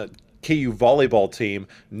KU volleyball team,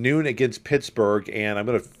 noon against Pittsburgh, and I'm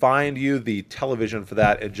going to find you the television for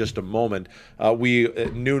that in just a moment.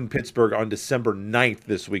 Noon Pittsburgh on December 9th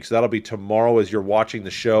this week, so that'll be tomorrow as you're watching the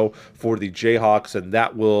show for the Jayhawks, and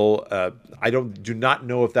that will, I do not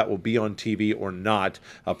know if that will be on TV or not.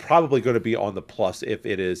 Probably going to be on the Plus if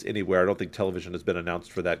it is anywhere. I don't think television has been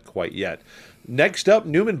announced for that quite yet. Next up,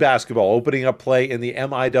 Newman basketball opening up play in the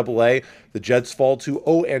MIAA. The Jets fall to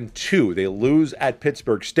 0-2. They lose at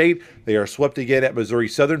Pittsburgh State. They are swept again at Missouri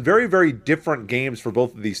Southern. Very, very different games for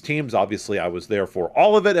both of these teams. Obviously, I was there for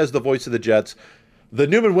all of it as the voice of the Jets. The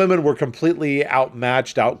Newman women were completely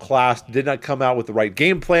outmatched, outclassed, did not come out with the right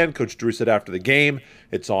game plan. Coach Drew said after the game,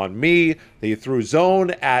 "It's on me." They threw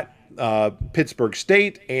zone at Pittsburgh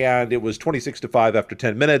State, and it was 26-5 after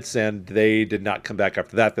 10 minutes, and they did not come back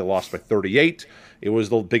after that. They lost by 38. It was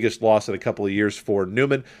the biggest loss in a couple of years for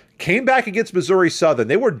Newman. Came back against Missouri Southern.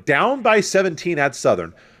 They were down by 17 at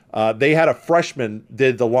Southern. They had a freshman,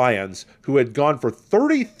 the Lions, who had gone for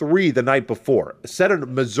 33 the night before, set a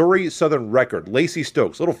Missouri Southern record. Lacey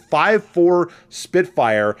Stokes, little 5'4"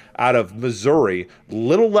 Spitfire out of Missouri,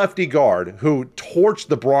 little lefty guard who torched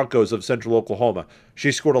the Broncos of Central Oklahoma.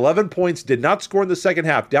 She scored 11 points, did not score in the second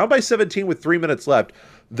half, down by 17 with 3 minutes left.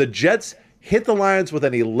 The Jets hit the Lions with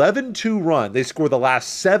an 11-2 run. They score the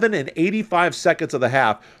last 7 and 85 seconds of the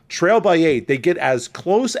half, trail by 8. They get as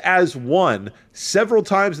close as 1 several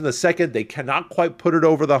times in the second. They cannot quite put it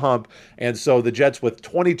over the hump. And so the Jets, with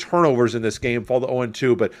 20 turnovers in this game, fall to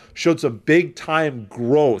 0-2, but showed some big-time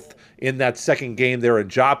growth in that second game there in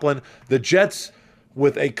Joplin. The Jets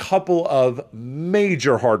with a couple of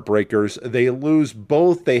major heartbreakers. They lose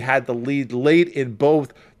both. They had the lead late in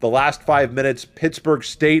both. The last 5 minutes, Pittsburgh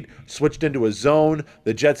State switched into a zone.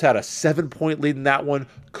 The Jets had a 7-point lead in that one,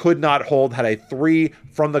 could not hold, had a 3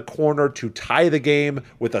 from the corner to tie the game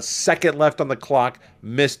with a second left on the clock,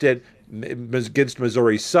 missed it against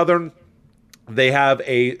Missouri Southern. They have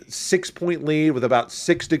a 6-point lead with about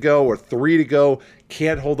 6 to go or 3 to go.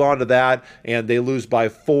 Can't hold on to that, and they lose by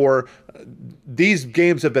 4. These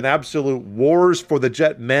games have been absolute wars for the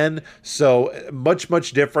Jet men, so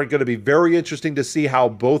much different. Going to be very interesting to see how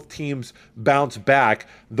both teams bounce back.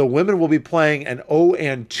 The women will be playing an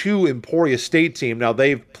 0-2 Emporia State team. Now,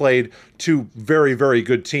 they've played two very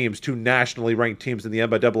good teams, two nationally ranked teams in the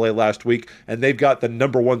MIAA last week, and they've got the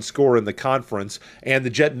number 1 scorer in the conference. And the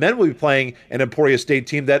Jet men will be playing an Emporia State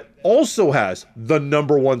team that also has the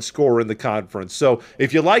number 1 scorer in the conference. So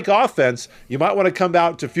if you like offense, you might want to come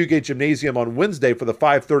out to Fugate Gymnasium on Wednesday for the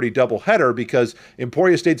 5:30 doubleheader, because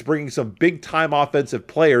Emporia State's bringing some big-time offensive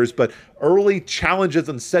players, but early challenges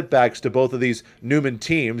and setbacks to both of these Newman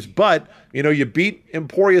teams. But, you know, you beat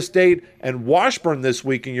Emporia State and Washburn this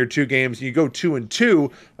week in your 2 games, and you go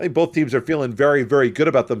 2-2. I think both teams are feeling very good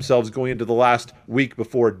about themselves going into the last week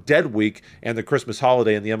before Dead Week and the Christmas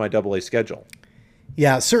holiday in the MIAA schedule.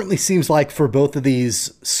 Yeah, it certainly seems like for both of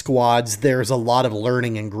these squads, there's a lot of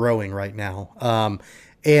learning and growing right now.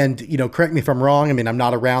 And, you know, correct me if I'm wrong. I mean, I'm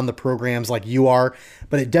not around the programs like you are,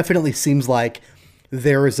 but it definitely seems like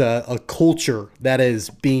there is a culture that is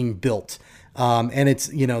being built. And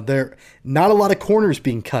it's, you know, there not a lot of corners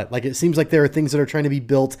being cut. Like, it seems like there are things that are trying to be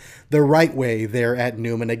built the right way there at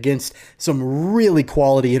Newman against some really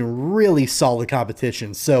quality and really solid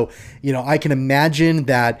competition. So, you know, I can imagine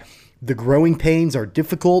that the growing pains are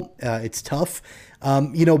difficult. It's tough,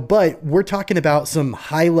 you know, but we're talking about some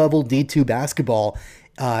high level D2 basketball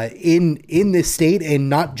in this state, and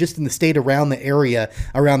not just in the state, around the area,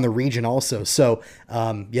 around the region also. So,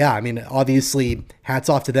 yeah, I mean, obviously hats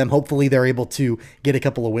off to them. Hopefully they're able to get a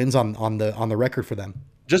couple of wins on the record for them.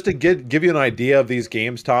 Just to give you an idea of these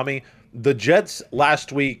games, Tommy, the Jets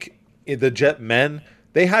last week, the Jet men,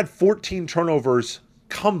 they had 14 turnovers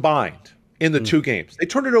combined in the 2 games. They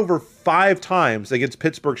turned it over 5 times against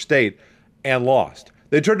Pittsburgh State and lost.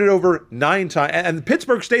 They turned it over 9 times. And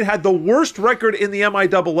Pittsburgh State had the worst record in the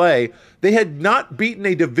MIAA. They had not beaten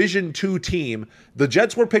a Division II team. The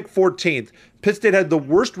Jets were picked 14th. Pitt State had the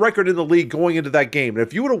worst record in the league going into that game. And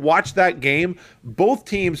if you would have watched that game, both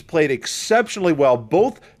teams played exceptionally well.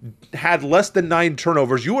 Both had less than 9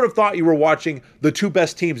 turnovers. You would have thought you were watching the 2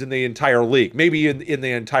 best teams in the entire league, maybe in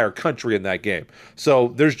the entire country in that game. So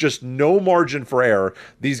there's just no margin for error.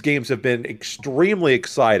 These games have been extremely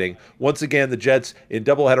exciting. Once again, the Jets in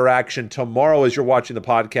doubleheader action tomorrow as you're watching the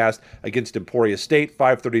podcast against Emporia State,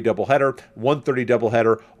 5:30 doubleheader, 1:30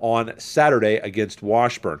 doubleheader on Saturday against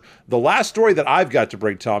Washburn. The last story that I've got to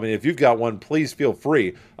bring, Tommy, if you've got one, please feel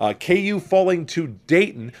free. KU falling to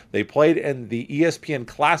Dayton. They played in the ESPN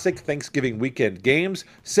Classic Thanksgiving weekend games.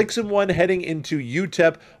 6-1 heading into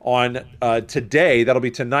UTEP on today. That'll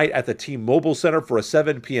be tonight at the T-Mobile Center for a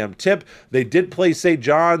 7 p.m. tip. They did play St.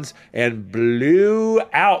 John's and blew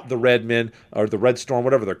out the Redmen, or the Red Storm,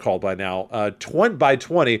 whatever they're called by now, by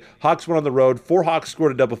 20. Hawks went on the road. 4 Hawks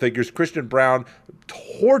scored in double figures. Christian Brown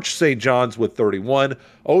torched St. John's with 31.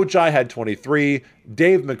 Ojai had 23.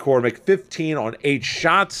 Dave McCormick, 15 on 8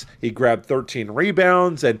 shots. He grabbed 13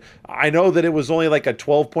 rebounds. And I know that it was only like a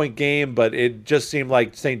 12-point game, but it just seemed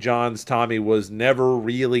like St. John's, Tommy, was never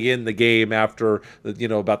really in the game after,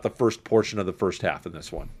 about the first portion of the first half in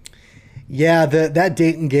this one. Yeah, that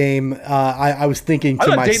Dayton game, I was thinking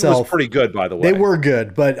to myself. Dayton was pretty good, by the way. They were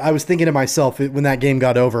good, but I was thinking to myself when that game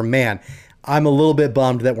got over, man, I'm a little bit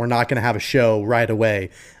bummed that we're not going to have a show right away,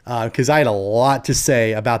 because I had a lot to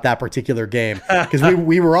say about that particular game, because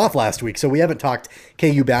we were off last week, so we haven't talked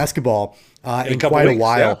KU basketball in quite a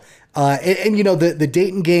while. Yeah. And the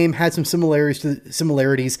Dayton game had some similarities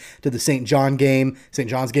to the St. John's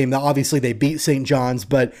game. Now, obviously they beat St. John's,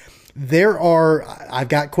 but I've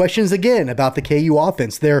got questions again about the KU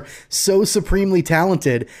offense. They're so supremely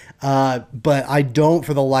talented, but I don't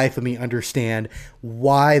for the life of me understand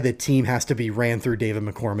why the team has to be ran through David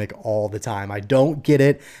McCormick all the time. I don't get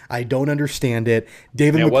it. I don't understand it.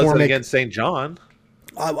 David McCormick. It wasn't against St. John.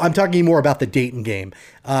 I'm talking more about the Dayton game,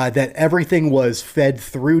 that everything was fed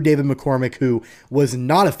through David McCormick, who was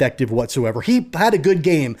not effective whatsoever. He had a good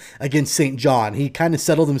game against St. John. He kind of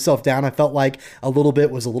settled himself down. I felt like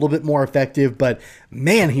was a little bit more effective, but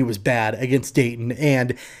man, he was bad against Dayton.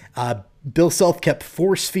 And Bill Self kept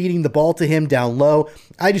force feeding the ball to him down low.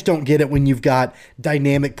 I just don't get it when you've got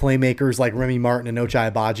dynamic playmakers like Remy Martin and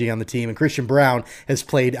Ochai Agbaji on the team, and Christian Brown has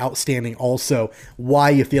played outstanding also.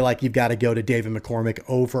 Why you feel like you've got to go to David McCormick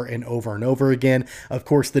over and over and over again. Of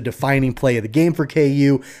course, the defining play of the game for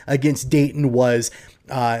KU against Dayton was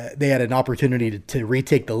they had an opportunity to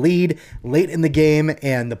retake the lead late in the game,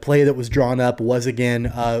 and the play that was drawn up was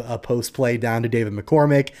again a post play down to David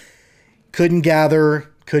McCormick. Couldn't gather,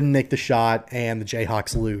 couldn't make the shot, and the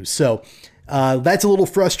Jayhawks lose. So that's a little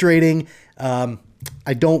frustrating.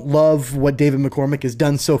 I don't love what David McCormick has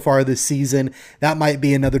done so far this season. That might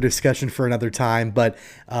be another discussion for another time, but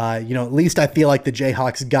at least I feel like the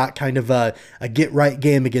Jayhawks got kind of a get-right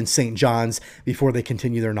game against St. John's before they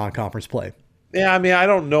continue their non-conference play. Yeah, I mean, I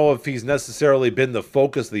don't know if he's necessarily been the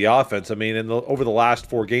focus of the offense. I mean, over the last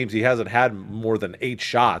 4 games, he hasn't had more than 8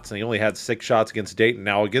 shots, and he only had 6 shots against Dayton.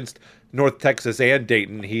 Now, against North Texas and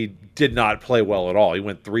Dayton, he did not play well at all. He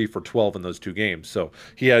went 3 for 12 in those 2 games. So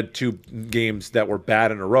he had 2 games that were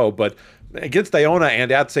bad in a row. But against Iona and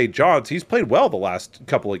at St. John's, he's played well the last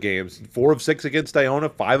couple of games. 4 of 6 against Iona,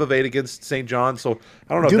 5 of 8 against St. John's. So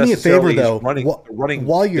I don't know. Do if me a favor, he's though. running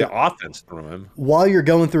while you're, the offense through him. While you're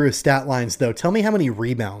going through his stat lines, though, tell me how many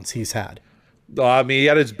rebounds he's had. I mean, he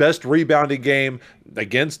had his best rebounding game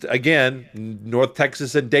against, again, North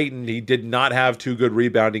Texas and Dayton. He did not have 2 good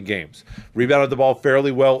rebounding games. Rebounded the ball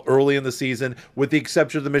fairly well early in the season, with the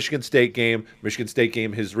exception of the Michigan State game. Michigan State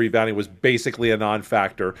game, his rebounding was basically a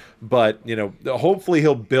non-factor. But, hopefully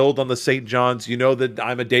he'll build on the St. John's. You know that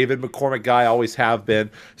I'm a David McCormick guy, always have been.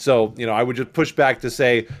 So, I would just push back to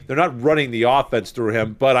say they're not running the offense through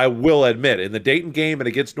him. But I will admit, in the Dayton game and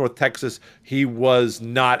against North Texas, he was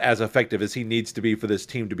not as effective as he needs to be for this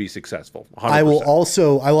team to be successful. 100%. I will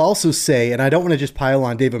also say, and I don't want to just pile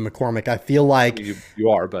on David McCormick. I feel like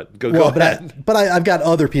you are, but go ahead. I've got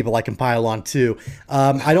other people I can pile on too.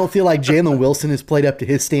 I don't feel like Jalen Wilson has played up to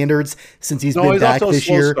his standards since he's been back this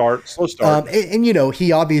year. Slow start. And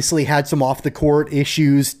he obviously had some off the court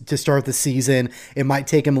issues to start the season. It might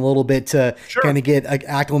take him a little bit to kind of get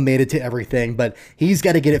acclimated to everything, but he's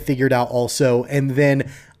got to get it figured out also. And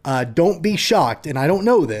then don't be shocked, and I don't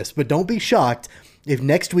know this, but don't be shocked if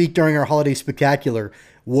next week during our Holiday Spectacular,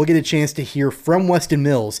 we'll get a chance to hear from Weston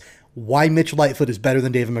Mills why Mitch Lightfoot is better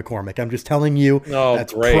than David McCormick. I'm just telling you,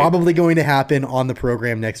 that's probably going to happen on the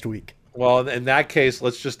program next week. Well, in that case,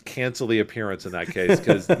 let's just cancel the appearance in that case,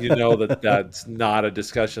 because that's not a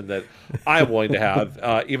discussion that I'm willing to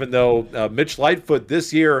have, even though Mitch Lightfoot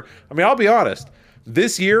this year, I mean, I'll be honest,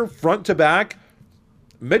 this year, front to back,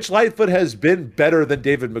 Mitch Lightfoot has been better than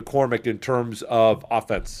David McCormick in terms of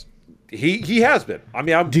offense. He has been. I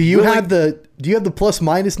mean, do you have the plus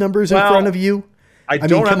minus numbers in front of you? I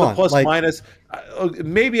don't have the plus minus.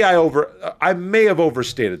 Maybe I may have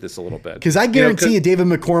overstated this a little bit, because I guarantee you David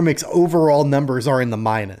McCormick's overall numbers are in the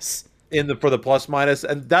minus for the plus minus,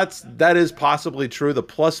 and that is possibly true. The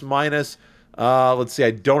plus minus. Let's see.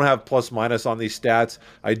 I don't have plus minus on these stats.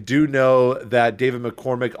 I do know that David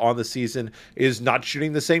McCormick on the season is not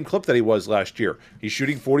shooting the same clip that he was last year. He's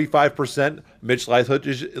shooting 45%. Mitch Lightfoot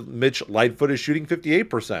is shooting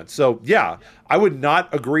 58%. So yeah, I would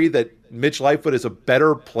not agree that Mitch Lightfoot is a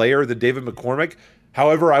better player than David McCormick.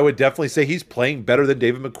 However, I would definitely say he's playing better than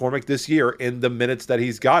David McCormick this year in the minutes that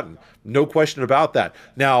he's gotten. No question about that.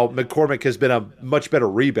 Now, McCormick has been a much better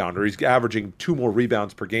rebounder. He's averaging 2 more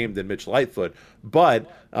rebounds per game than Mitch Lightfoot. But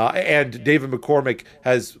and David McCormick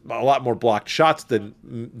has a lot more blocked shots than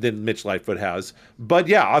Mitch Lightfoot has. But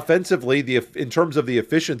yeah, offensively, in terms of the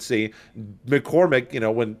efficiency,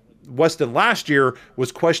 McCormick, when Weston last year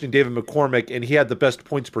was questioning David McCormick, and he had the best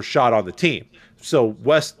points per shot on the team. So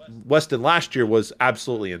Weston last year was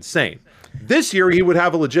absolutely insane. This year, he would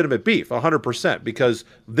have a legitimate beef, 100%, because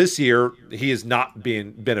this year he is not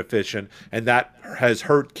been efficient, and that has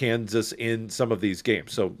hurt Kansas in some of these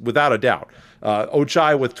games. So without a doubt.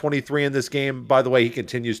 Ochai with 23 in this game. By the way, he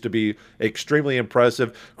continues to be extremely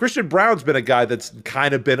impressive. Christian Brown's been a guy that's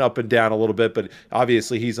kind of been up and down a little bit, but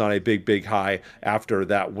obviously he's on a big, big high after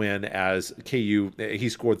that win as KU. He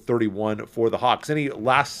scored 31 for the Hawks. Any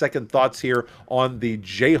last-second thoughts here on the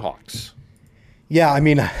Jayhawks? Yeah, I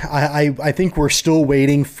mean, I think we're still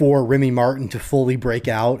waiting for Remy Martin to fully break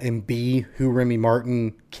out and be who Remy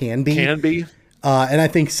Martin can be. And I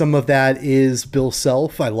think some of that is Bill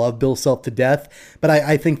Self. I love Bill Self to death, but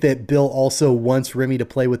I think that Bill also wants Remy to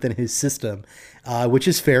play within his system, which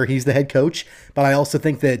is fair. He's the head coach, but I also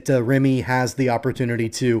think that Remy has the opportunity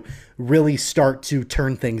to really start to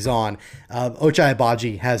turn things on. Ochai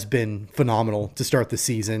Agbaji has been phenomenal to start the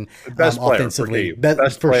season, Best player offensively. for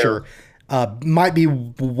For sure. might be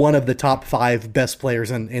one of the top 5 best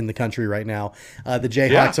players in the country right now. The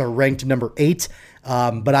Jayhawks are ranked number 8.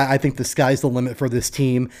 But I think the sky's the limit for this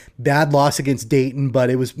team. Bad loss against Dayton,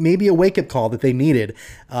 but it was maybe a wake-up call that they needed.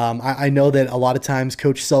 I know that a lot of times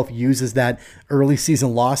Coach Self uses that early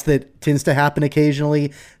season loss that tends to happen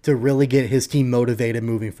occasionally to really get his team motivated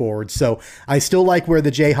moving forward. So I still like where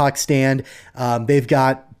the Jayhawks stand. They've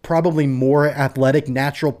got probably more athletic,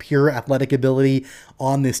 natural, pure athletic ability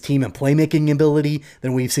on this team and playmaking ability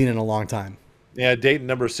than we've seen in a long time. Yeah, Dayton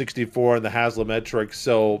number 64 in the Haslametrics.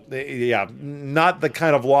 So, yeah, not the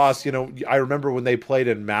kind of loss. I remember when they played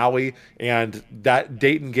in Maui and that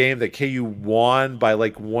Dayton game that KU won by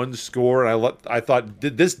like 1 score. And I thought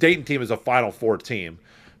this Dayton team is a Final Four team.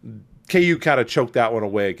 KU kind of choked that one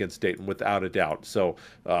away against Dayton without a doubt. So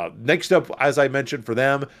next up, as I mentioned for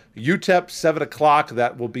them, UTEP 7 o'clock.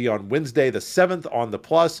 That will be on Wednesday the 7th on the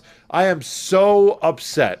Plus. I am so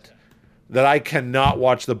upset that I cannot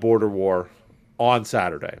watch the Border War on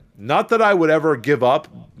Saturday. Not that I would ever give up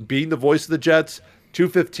being the voice of the Jets.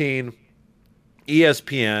 2:15,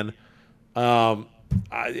 ESPN.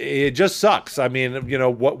 It just sucks. I mean,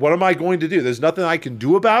 what am I going to do? There's nothing I can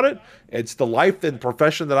do about it. It's the life and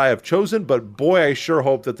profession that I have chosen. But boy, I sure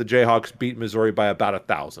hope that the Jayhawks beat Missouri by about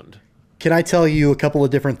 1,000. Can I tell you a couple of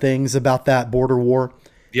different things about that Border War?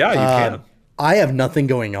 Yeah, you can. I have nothing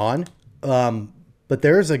going on, but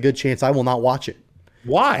there's a good chance I will not watch it.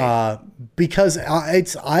 Why? Because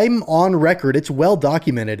I'm on record. It's well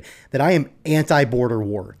documented that I am anti-border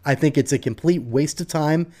war. I think it's a complete waste of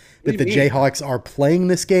time that the Jayhawks are playing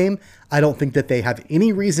this game. I don't think that they have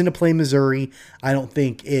any reason to play Missouri. I don't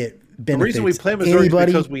think it benefits the reason we play Missouri is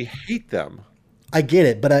because we hate them. I get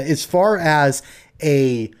it, but as far as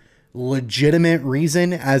a legitimate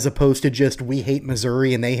reason, as opposed to just we hate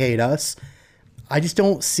Missouri and they hate us, I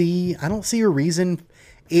don't see a reason.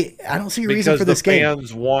 I don't see a reason for this game. Because the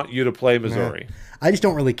fans want you to play Missouri. I just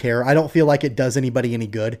don't really care. I don't feel like it does anybody any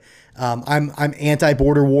good. I'm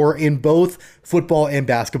anti-border war in both football and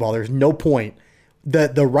basketball. There's no point.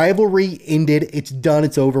 The rivalry ended. It's done.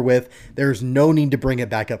 It's over with. There's no need to bring it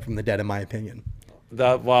back up from the dead, in my opinion.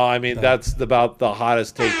 That's about the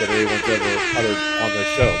hottest take that anyone's ever uttered on the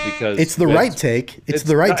show, because it's the right take. It's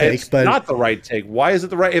the right take, but not the right take. Why is it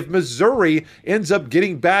the right? If Missouri ends up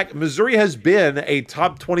getting back, Missouri has been a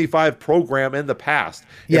top 25 program in the past.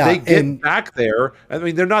 If they get back there, I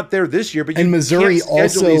mean, they're not there this year, but you Missouri can't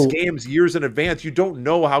schedule these games years in advance. You don't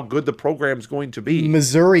know how good the program's going to be.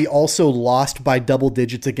 Missouri also lost by double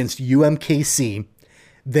digits against UMKC.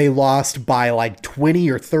 They lost by like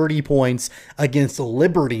 20 or 30 points against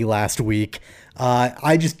Liberty last week.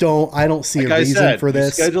 I don't see a reason for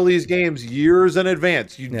this. You schedule these games years in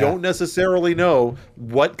advance. You don't necessarily know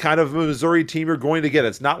what kind of a Missouri team you're going to get.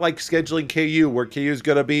 It's not like scheduling KU, where KU is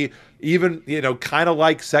going to be even, kind of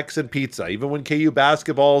like sex and pizza. Even when KU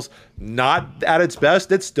basketball's not at its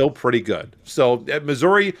best, it's still pretty good. So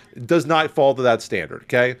Missouri does not fall to that standard.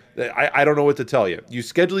 Okay, I don't know what to tell you. You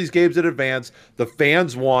schedule these games in advance. The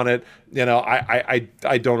fans want it.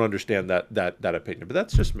 I don't understand that opinion, but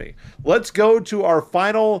that's just me. Let's go to our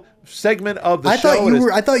final segment of the show.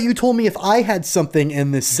 I thought you told me if I had something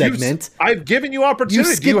in this segment. I've given you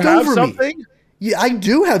opportunity. Do you have something? Me. Yeah, I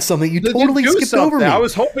do have something. You totally skipped over me. I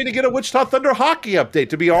was hoping to get a Wichita Thunder hockey update,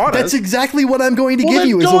 to be honest. That's exactly what I'm going to give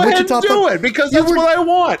you. Go ahead and do it, because that's what I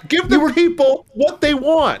want. Give the people what they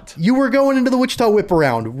want. You were going into the Wichita Whip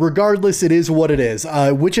Around. Regardless, it is what it is.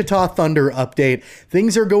 Wichita Thunder update.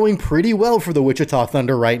 Things are going pretty well for the Wichita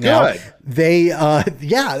Thunder right now. Good. They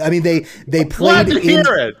played. Glad to hear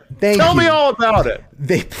it. Tell me all about it.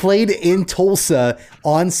 They played in Tulsa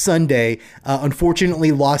on Sunday.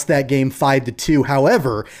 Unfortunately, lost that game 5-2.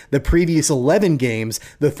 However, the previous 11 games,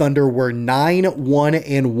 the Thunder were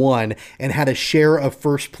 9-1-1 and had a share of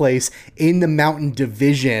first place in the Mountain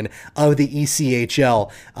Division of the ECHL.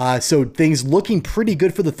 So things looking pretty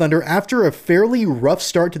good for the Thunder after a fairly rough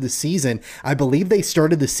start to the season. I believe they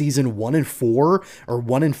started the season 1-4 or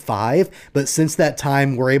 1-5, but since that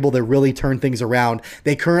time, we're able to really turn things around.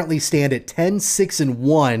 They currently stand at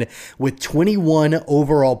 10-6-1 with 21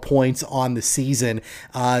 overall points on the season.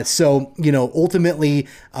 So, ultimately,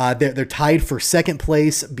 they're tied for second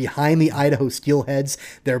place behind the Idaho Steelheads.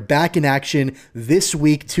 They're back in action this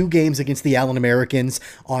week, 2 games against the Allen Americans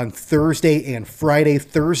on Thursday and Friday.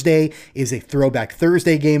 Thursday is a Throwback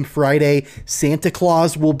Thursday game. Friday, Santa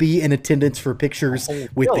Claus will be in attendance for pictures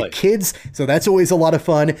with the kids. So that's always a lot of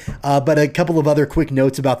fun. But a couple of other quick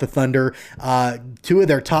notes about the Thunder. Two of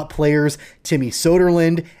their top players, Timmy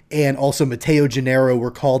Soderlund and also Mateo Gennaro,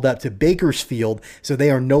 were called up to Bakersfield, so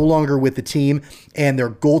they are no longer with the team. And their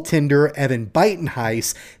goaltender, Evan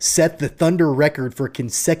Buitenhuis, set the Thunder record for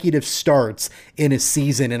consecutive starts in a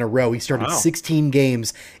season in a row. He started 16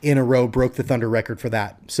 games in a row, broke the Thunder record for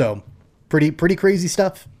that. So pretty crazy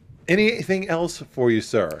stuff. Anything else for you,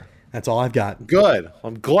 sir? That's all I've got. Good.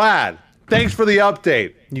 I'm glad. Thanks for the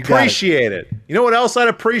update. You got appreciate it. You know what else I'd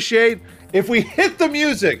appreciate? If we hit the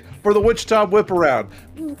music for the Wichita Whip Around.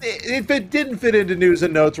 If it didn't fit into news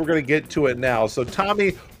and notes, we're going to get to it now. So,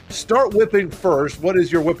 Tommy, start whipping first. What is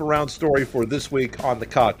your Whip Around story for this week on the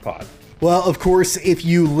Cogpod? Well, of course, if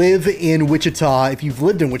you live in Wichita, if you've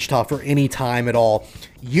lived in Wichita for any time at all,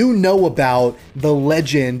 you know about the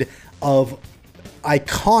legend of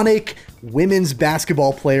iconic women's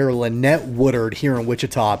basketball player Lynette Woodard here in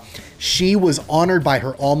Wichita. She was honored by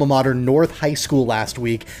her alma mater, North High School, last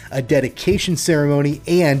week, a dedication ceremony,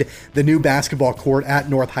 and the new basketball court at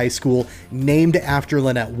North High School named after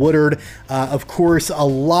Lynette Woodard. Of course, a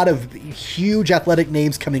lot of huge athletic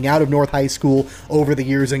names coming out of North High School over the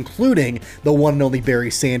years, including the one and only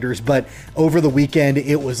Barry Sanders. But over the weekend,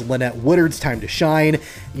 it was Lynette Woodard's time to shine.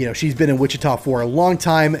 You know, she's been in Wichita for a long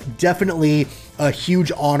time. Definitely a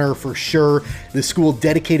huge honor for sure. The school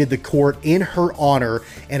dedicated the court in her honor,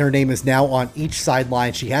 and her name is now on each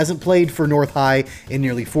sideline. She hasn't played for North High in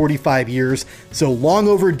nearly 45 years, so long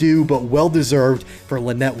overdue, but well-deserved for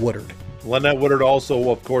Lynette Woodard. Lynette Woodard also,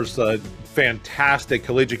 of course, a fantastic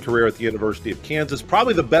collegiate career at the University of Kansas.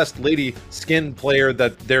 Probably the best lady skin player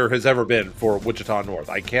that there has ever been for Wichita North.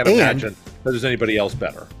 I can't imagine that there's anybody else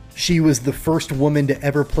better. She was the first woman to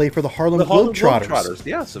ever play for the Harlem Globetrotters.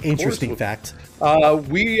 Yes, of Interesting course. fact.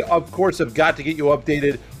 We, of course, have got to get you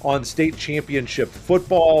updated on state championship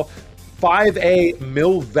football. 5A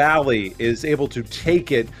Mill Valley is able to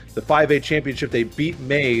take it. The 5A championship, they beat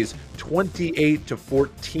Mays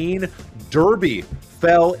 28-14. Derby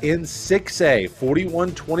fell in 6A,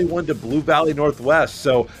 41-21 to Blue Valley Northwest.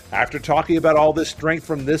 So after talking about all this strength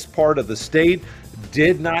from this part of the state,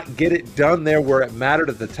 did not get it done there where it mattered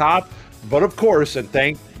at the top. But of course, and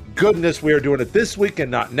thank goodness we are doing it this week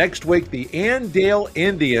and not next week, the Andale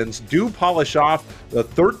Indians do polish off the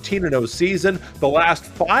 13-0 season. The last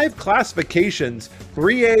 5 classifications,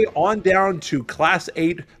 3A on down to Class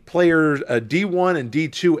 8 players, D1 and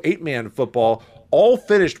D2 8-man football, all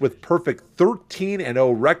finished with perfect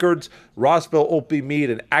 13-0 records. Rossville, Opie, Meade,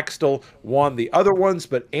 and Axtell won the other ones,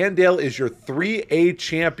 but Andale is your 3A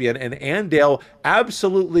champion, and Andale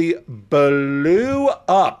absolutely blew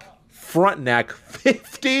up Frontenac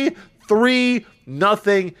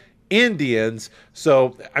 53-0 Indians.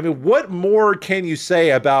 So, I mean, what more can you say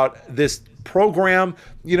about this program?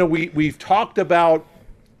 You know, we've talked about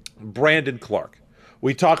Brandon Clark.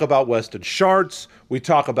 We talk about Weston Schartz. We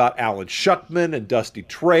talk about Alan Shuckman and Dusty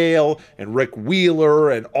Trail and Rick Wheeler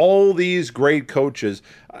and all these great coaches.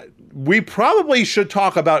 We probably should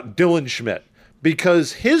talk about Dylan Schmidt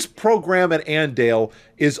because his program at Andale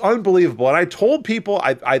is unbelievable. And I told people,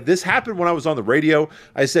 this happened when I was on the radio.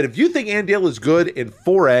 I said, if you think Andale is good in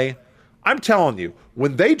 4A, I'm telling you,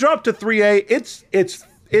 when they drop to 3A,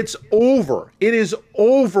 it's over. It is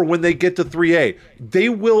over when they get to 3A. They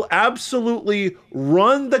will absolutely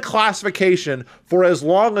run the classification for as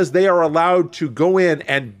long as they are allowed to go in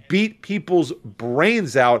and beat people's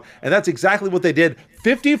brains out. And that's exactly what they did.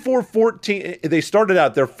 54-14. They started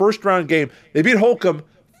out their first round game. They beat Holcomb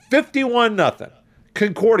 51-0.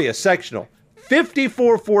 Concordia sectional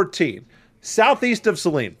 54-14. Southeast of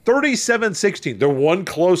Saline, 37-16. They're one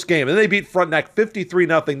close game. And then they beat Frontenac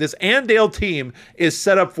 53-0. This Andale team is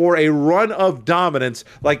set up for a run of dominance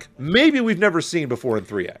like maybe we've never seen before in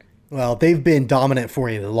 3A. Well, they've been dominant for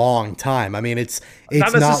a long time. I mean, it's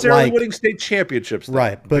not necessarily winning state championships, though.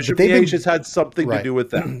 Right? But they've has had something to do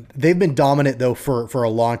with that. They've been dominant though for a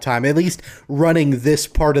long time, at least running this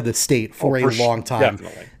part of the state for a long time.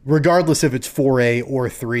 Definitely. Regardless if it's 4A or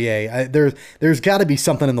 3A, there's got to be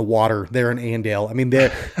something in the water there in Andale. I mean,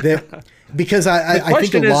 they're because I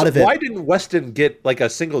think a lot of it. Why didn't Weston get like a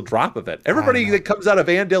single drop of it? Everybody that comes out of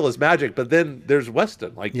Andale is magic, but then there's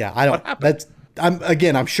Weston. Like, yeah, I don't.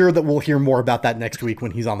 I'm sure that we'll hear more about that next week when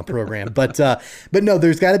he's on the program. But no,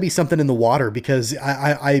 there's got to be something in the water because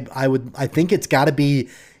I think it's got to be.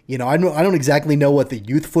 You know, I don't exactly know what the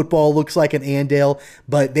youth football looks like in Andale,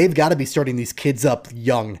 but they've got to be starting these kids up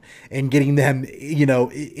young and getting them, you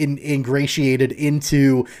know, ingratiated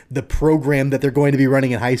into the program that they're going to be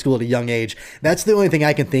running in high school at a young age. That's the only thing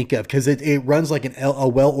I can think of because it runs like a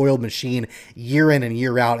well-oiled machine year in and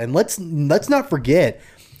year out. And let's not forget,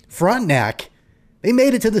 Frontenac They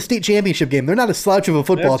made it to the state championship game. They're not a slouch of a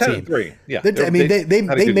football team. 10-3. Yeah. I mean, they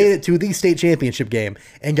made it to the state championship game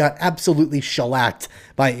and got absolutely shellacked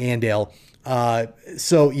by Andale.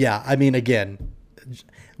 So, yeah, I mean, again,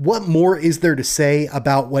 what more is there to say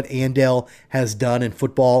about what Andale has done in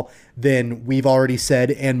football than we've already said,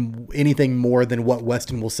 and anything more than what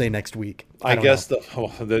Weston will say next week? I guess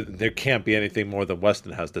there can't be anything more than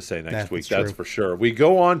Weston has to say next week. That's true. for sure. We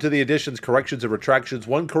go on to the additions, corrections, and retractions.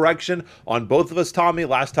 One correction on both of us, Tommy.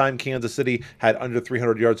 Last time Kansas City had under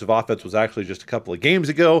 300 yards of offense was actually just a couple of games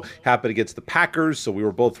ago. Happened against the Packers, so we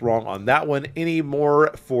were both wrong on that one. Any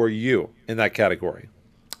more for you in that category?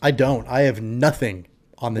 I don't. I have nothing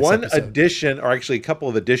on this One episode. addition, or actually a couple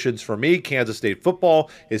of additions for me. Kansas State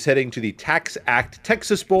football is heading to the Tax Act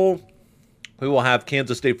Texas Bowl. We will have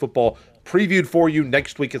Kansas State football previewed for you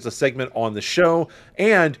next week as a segment on the show.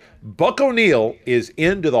 And Buck O'Neil is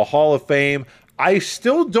into the Hall of Fame. I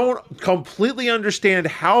still don't completely understand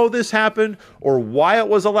how this happened or why it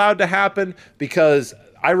was allowed to happen, because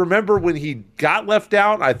I remember when he got left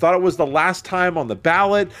out, I thought it was the last time on the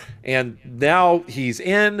ballot, and now he's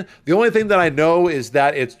in. The only thing that I know is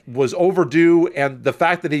that it was overdue, and the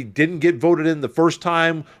fact that he didn't get voted in the first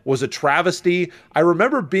time was a travesty. I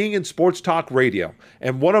remember being in sports talk radio,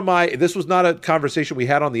 and this was not a conversation we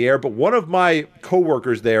had on the air, but one of my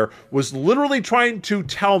coworkers there was literally trying to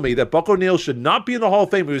tell me that Buck O'Neil should not be in the Hall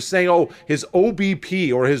of Fame. He was saying, oh, his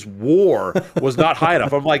OBP or his WAR was not high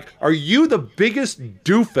enough. I'm like, are you the biggest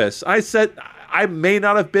doofus? I said, I may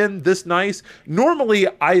not have been this nice. Normally,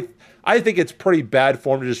 I think it's pretty bad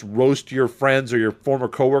form to just roast your friends or your former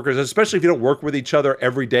coworkers, especially if you don't work with each other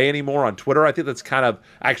every day anymore on Twitter. I think that's kind of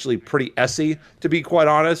actually pretty essy, to be quite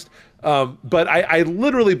honest. But I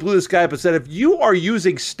literally blew this guy up and said, if you are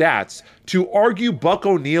using stats to argue Buck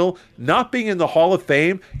O'Neil not being in the Hall of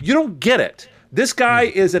Fame, you don't get it. This guy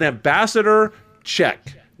is an ambassador,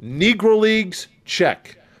 check. Negro Leagues,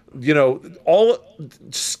 check. All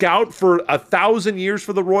scout for 1,000 years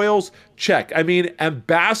for the Royals, check. I mean,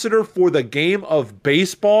 ambassador for the game of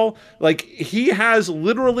baseball. Like, he has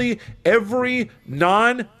literally every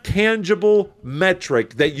non-tangible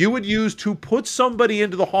metric that you would use to put somebody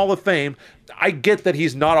into the Hall of Fame. I get that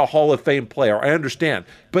he's not a Hall of Fame player. I understand.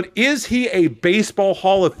 But is he a baseball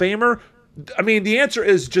Hall of Famer? I mean, the answer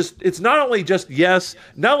is it's not only just yes,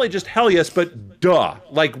 not only just hell yes, but duh.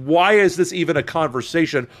 Like, why is this even a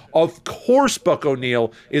conversation? Of course Buck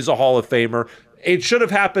O'Neil is a Hall of Famer. It should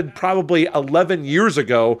have happened probably 11 years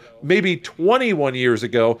ago, maybe 21 years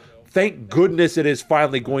ago. Thank goodness it is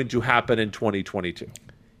finally going to happen in 2022.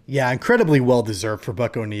 Yeah, incredibly well-deserved for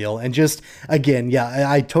Buck O'Neil. And just, again,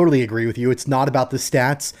 yeah, I totally agree with you. It's not about the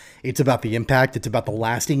stats. It's about the impact. It's about the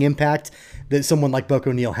lasting impact that someone like Buck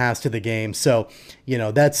O'Neil has to the game. So,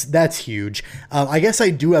 that's huge. I guess I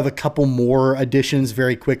do have a couple more additions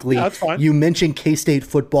very quickly. Yeah, that's fine. You mentioned K-State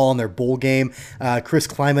football and their bowl game. Chris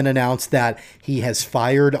Kleiman announced that he has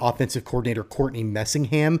fired offensive coordinator Courtney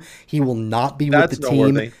Messingham. He will not be with the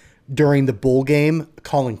team during the bowl game.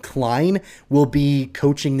 Colin Klein will be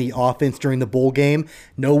coaching the offense during the bowl game.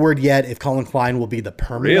 No word yet if Colin Klein will be the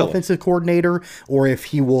permanent offensive coordinator or if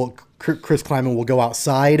Chris Kleiman will go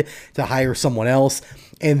outside to hire someone else.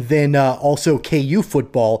 And then also KU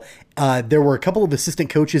football. There were a couple of assistant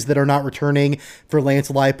coaches that are not returning for Lance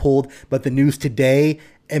Leipold, but the news today,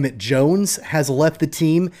 Emmett Jones has left the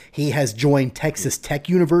team. He has joined Texas Tech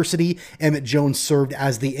University. Emmett Jones served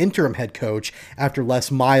as the interim head coach after Les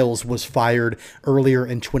Miles was fired earlier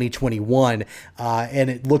in 2021. And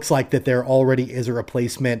it looks like that there already is a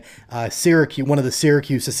replacement. Syracuse, one of the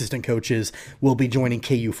Syracuse assistant coaches, will be joining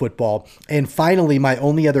KU football. And finally, my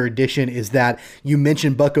only other addition is that you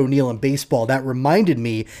mentioned Buck O'Neil in baseball. That reminded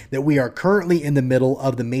me that we are currently in the middle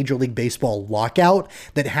of the Major League Baseball lockout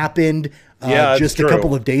that happened just a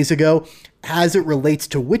couple of days ago. As it relates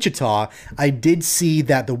to Wichita, I did see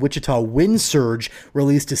that the Wichita Wind Surge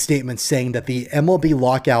released a statement saying that the MLB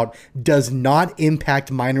lockout does not impact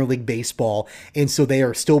minor league baseball, and so they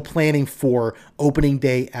are still planning for opening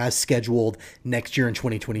day as scheduled next year in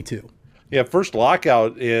 2022. Yeah, first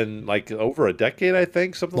lockout in like over a decade, I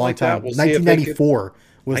think, something Long like time. that. We'll 1994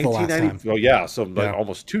 was the last time. Oh, yeah, so like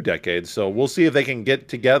almost 2 decades. So we'll see if they can get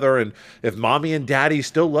together, and if mommy and daddy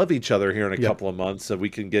still love each other here in a couple of months, so we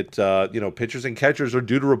can get pitchers and catchers are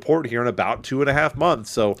due to report here in about 2.5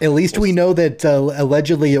 months. So at least we know that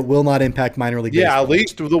allegedly it will not impact minor league baseball. Yeah, at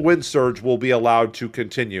least the Wind Surge will be allowed to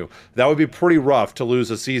continue. That would be pretty rough to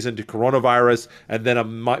lose a season to coronavirus and then a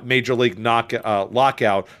major league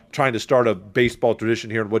lockout trying to start a baseball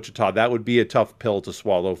tradition here in Wichita. That would be a tough pill to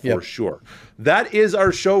swallow for sure. That is our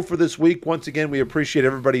our show for this week. Once again, we appreciate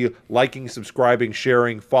everybody liking, subscribing,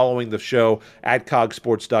 sharing, following the show at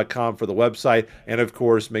cogsports.com for the website. And of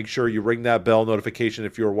course, make sure you ring that bell notification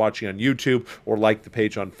if you're watching on YouTube, or like the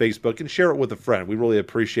page on Facebook and share it with a friend. We really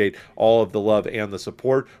appreciate all of the love and the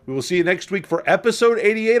support. We will see you next week for episode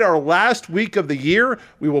 88, our last week of the year.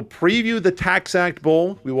 We will preview the Tax Act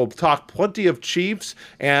Bowl. We will talk plenty of Chiefs,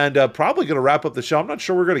 and probably going to wrap up the show. I'm not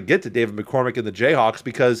sure we're going to get to David McCormick and the Jayhawks,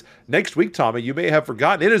 because next week, Tommy, you may have forgotten,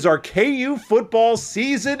 it is our KU football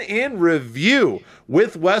season in review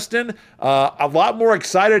with Weston. A lot more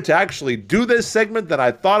excited to actually do this segment than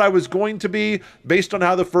I thought I was going to be, based on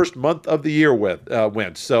how the first month of the year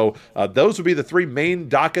went. So those will be the three main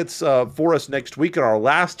dockets for us next week, and our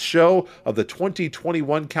last show of the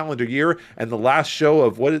 2021 calendar year, and the last show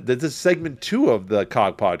of this is segment 2 of the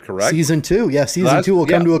Cog Pod, correct? Season 2. Yeah, season 2 will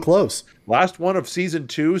come to a close. Last one of season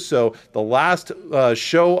 2, so the last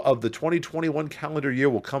show of the 2021 calendar year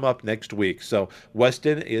will come up next week. So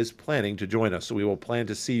Weston is planning to join us, so we will plan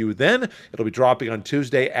to see you then. It'll be dropping on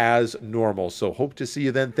Tuesday as normal, so hope to see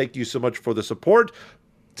you then. Thank you so much for the support.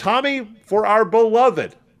 Tommy, for our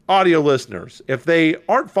beloved audio listeners, if they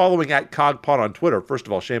aren't following at CogPod on Twitter, first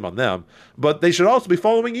of all, shame on them, but they should also be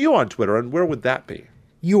following you on Twitter, and where would that be?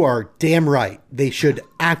 You are damn right. They should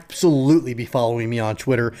absolutely be following me on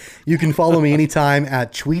Twitter. You can follow me anytime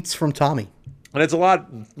at Tweets from Tommy. And it's a lot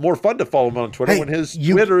more fun to follow him on Twitter when his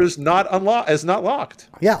Twitter is not locked.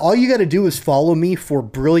 Yeah, all you got to do is follow me for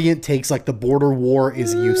brilliant takes like the border war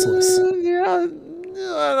is useless. Yeah,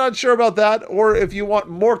 I'm not sure about that. Or if you want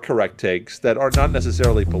more correct takes that are not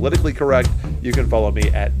necessarily politically correct, you can follow me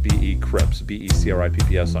at BECRIPS,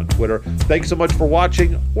 BECRIPPS on Twitter. Thanks so much for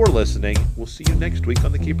watching or listening. We'll see you next week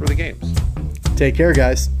on the Keeper of the Games. Take care,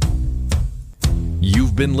 guys.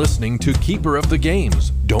 You've been listening to Keeper of the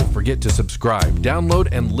Games. Don't forget to subscribe, download,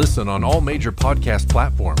 and listen on all major podcast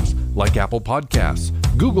platforms like Apple Podcasts,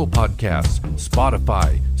 Google Podcasts,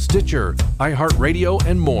 Spotify, Stitcher, iHeartRadio,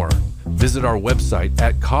 and more. Visit our website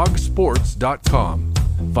at cogsports.com.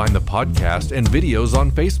 Find the podcast and videos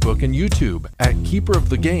on Facebook and YouTube at Keeper of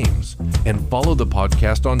the Games, and follow the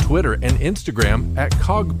podcast on Twitter and Instagram at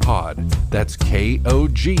CogPod. That's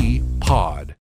KOG Pod.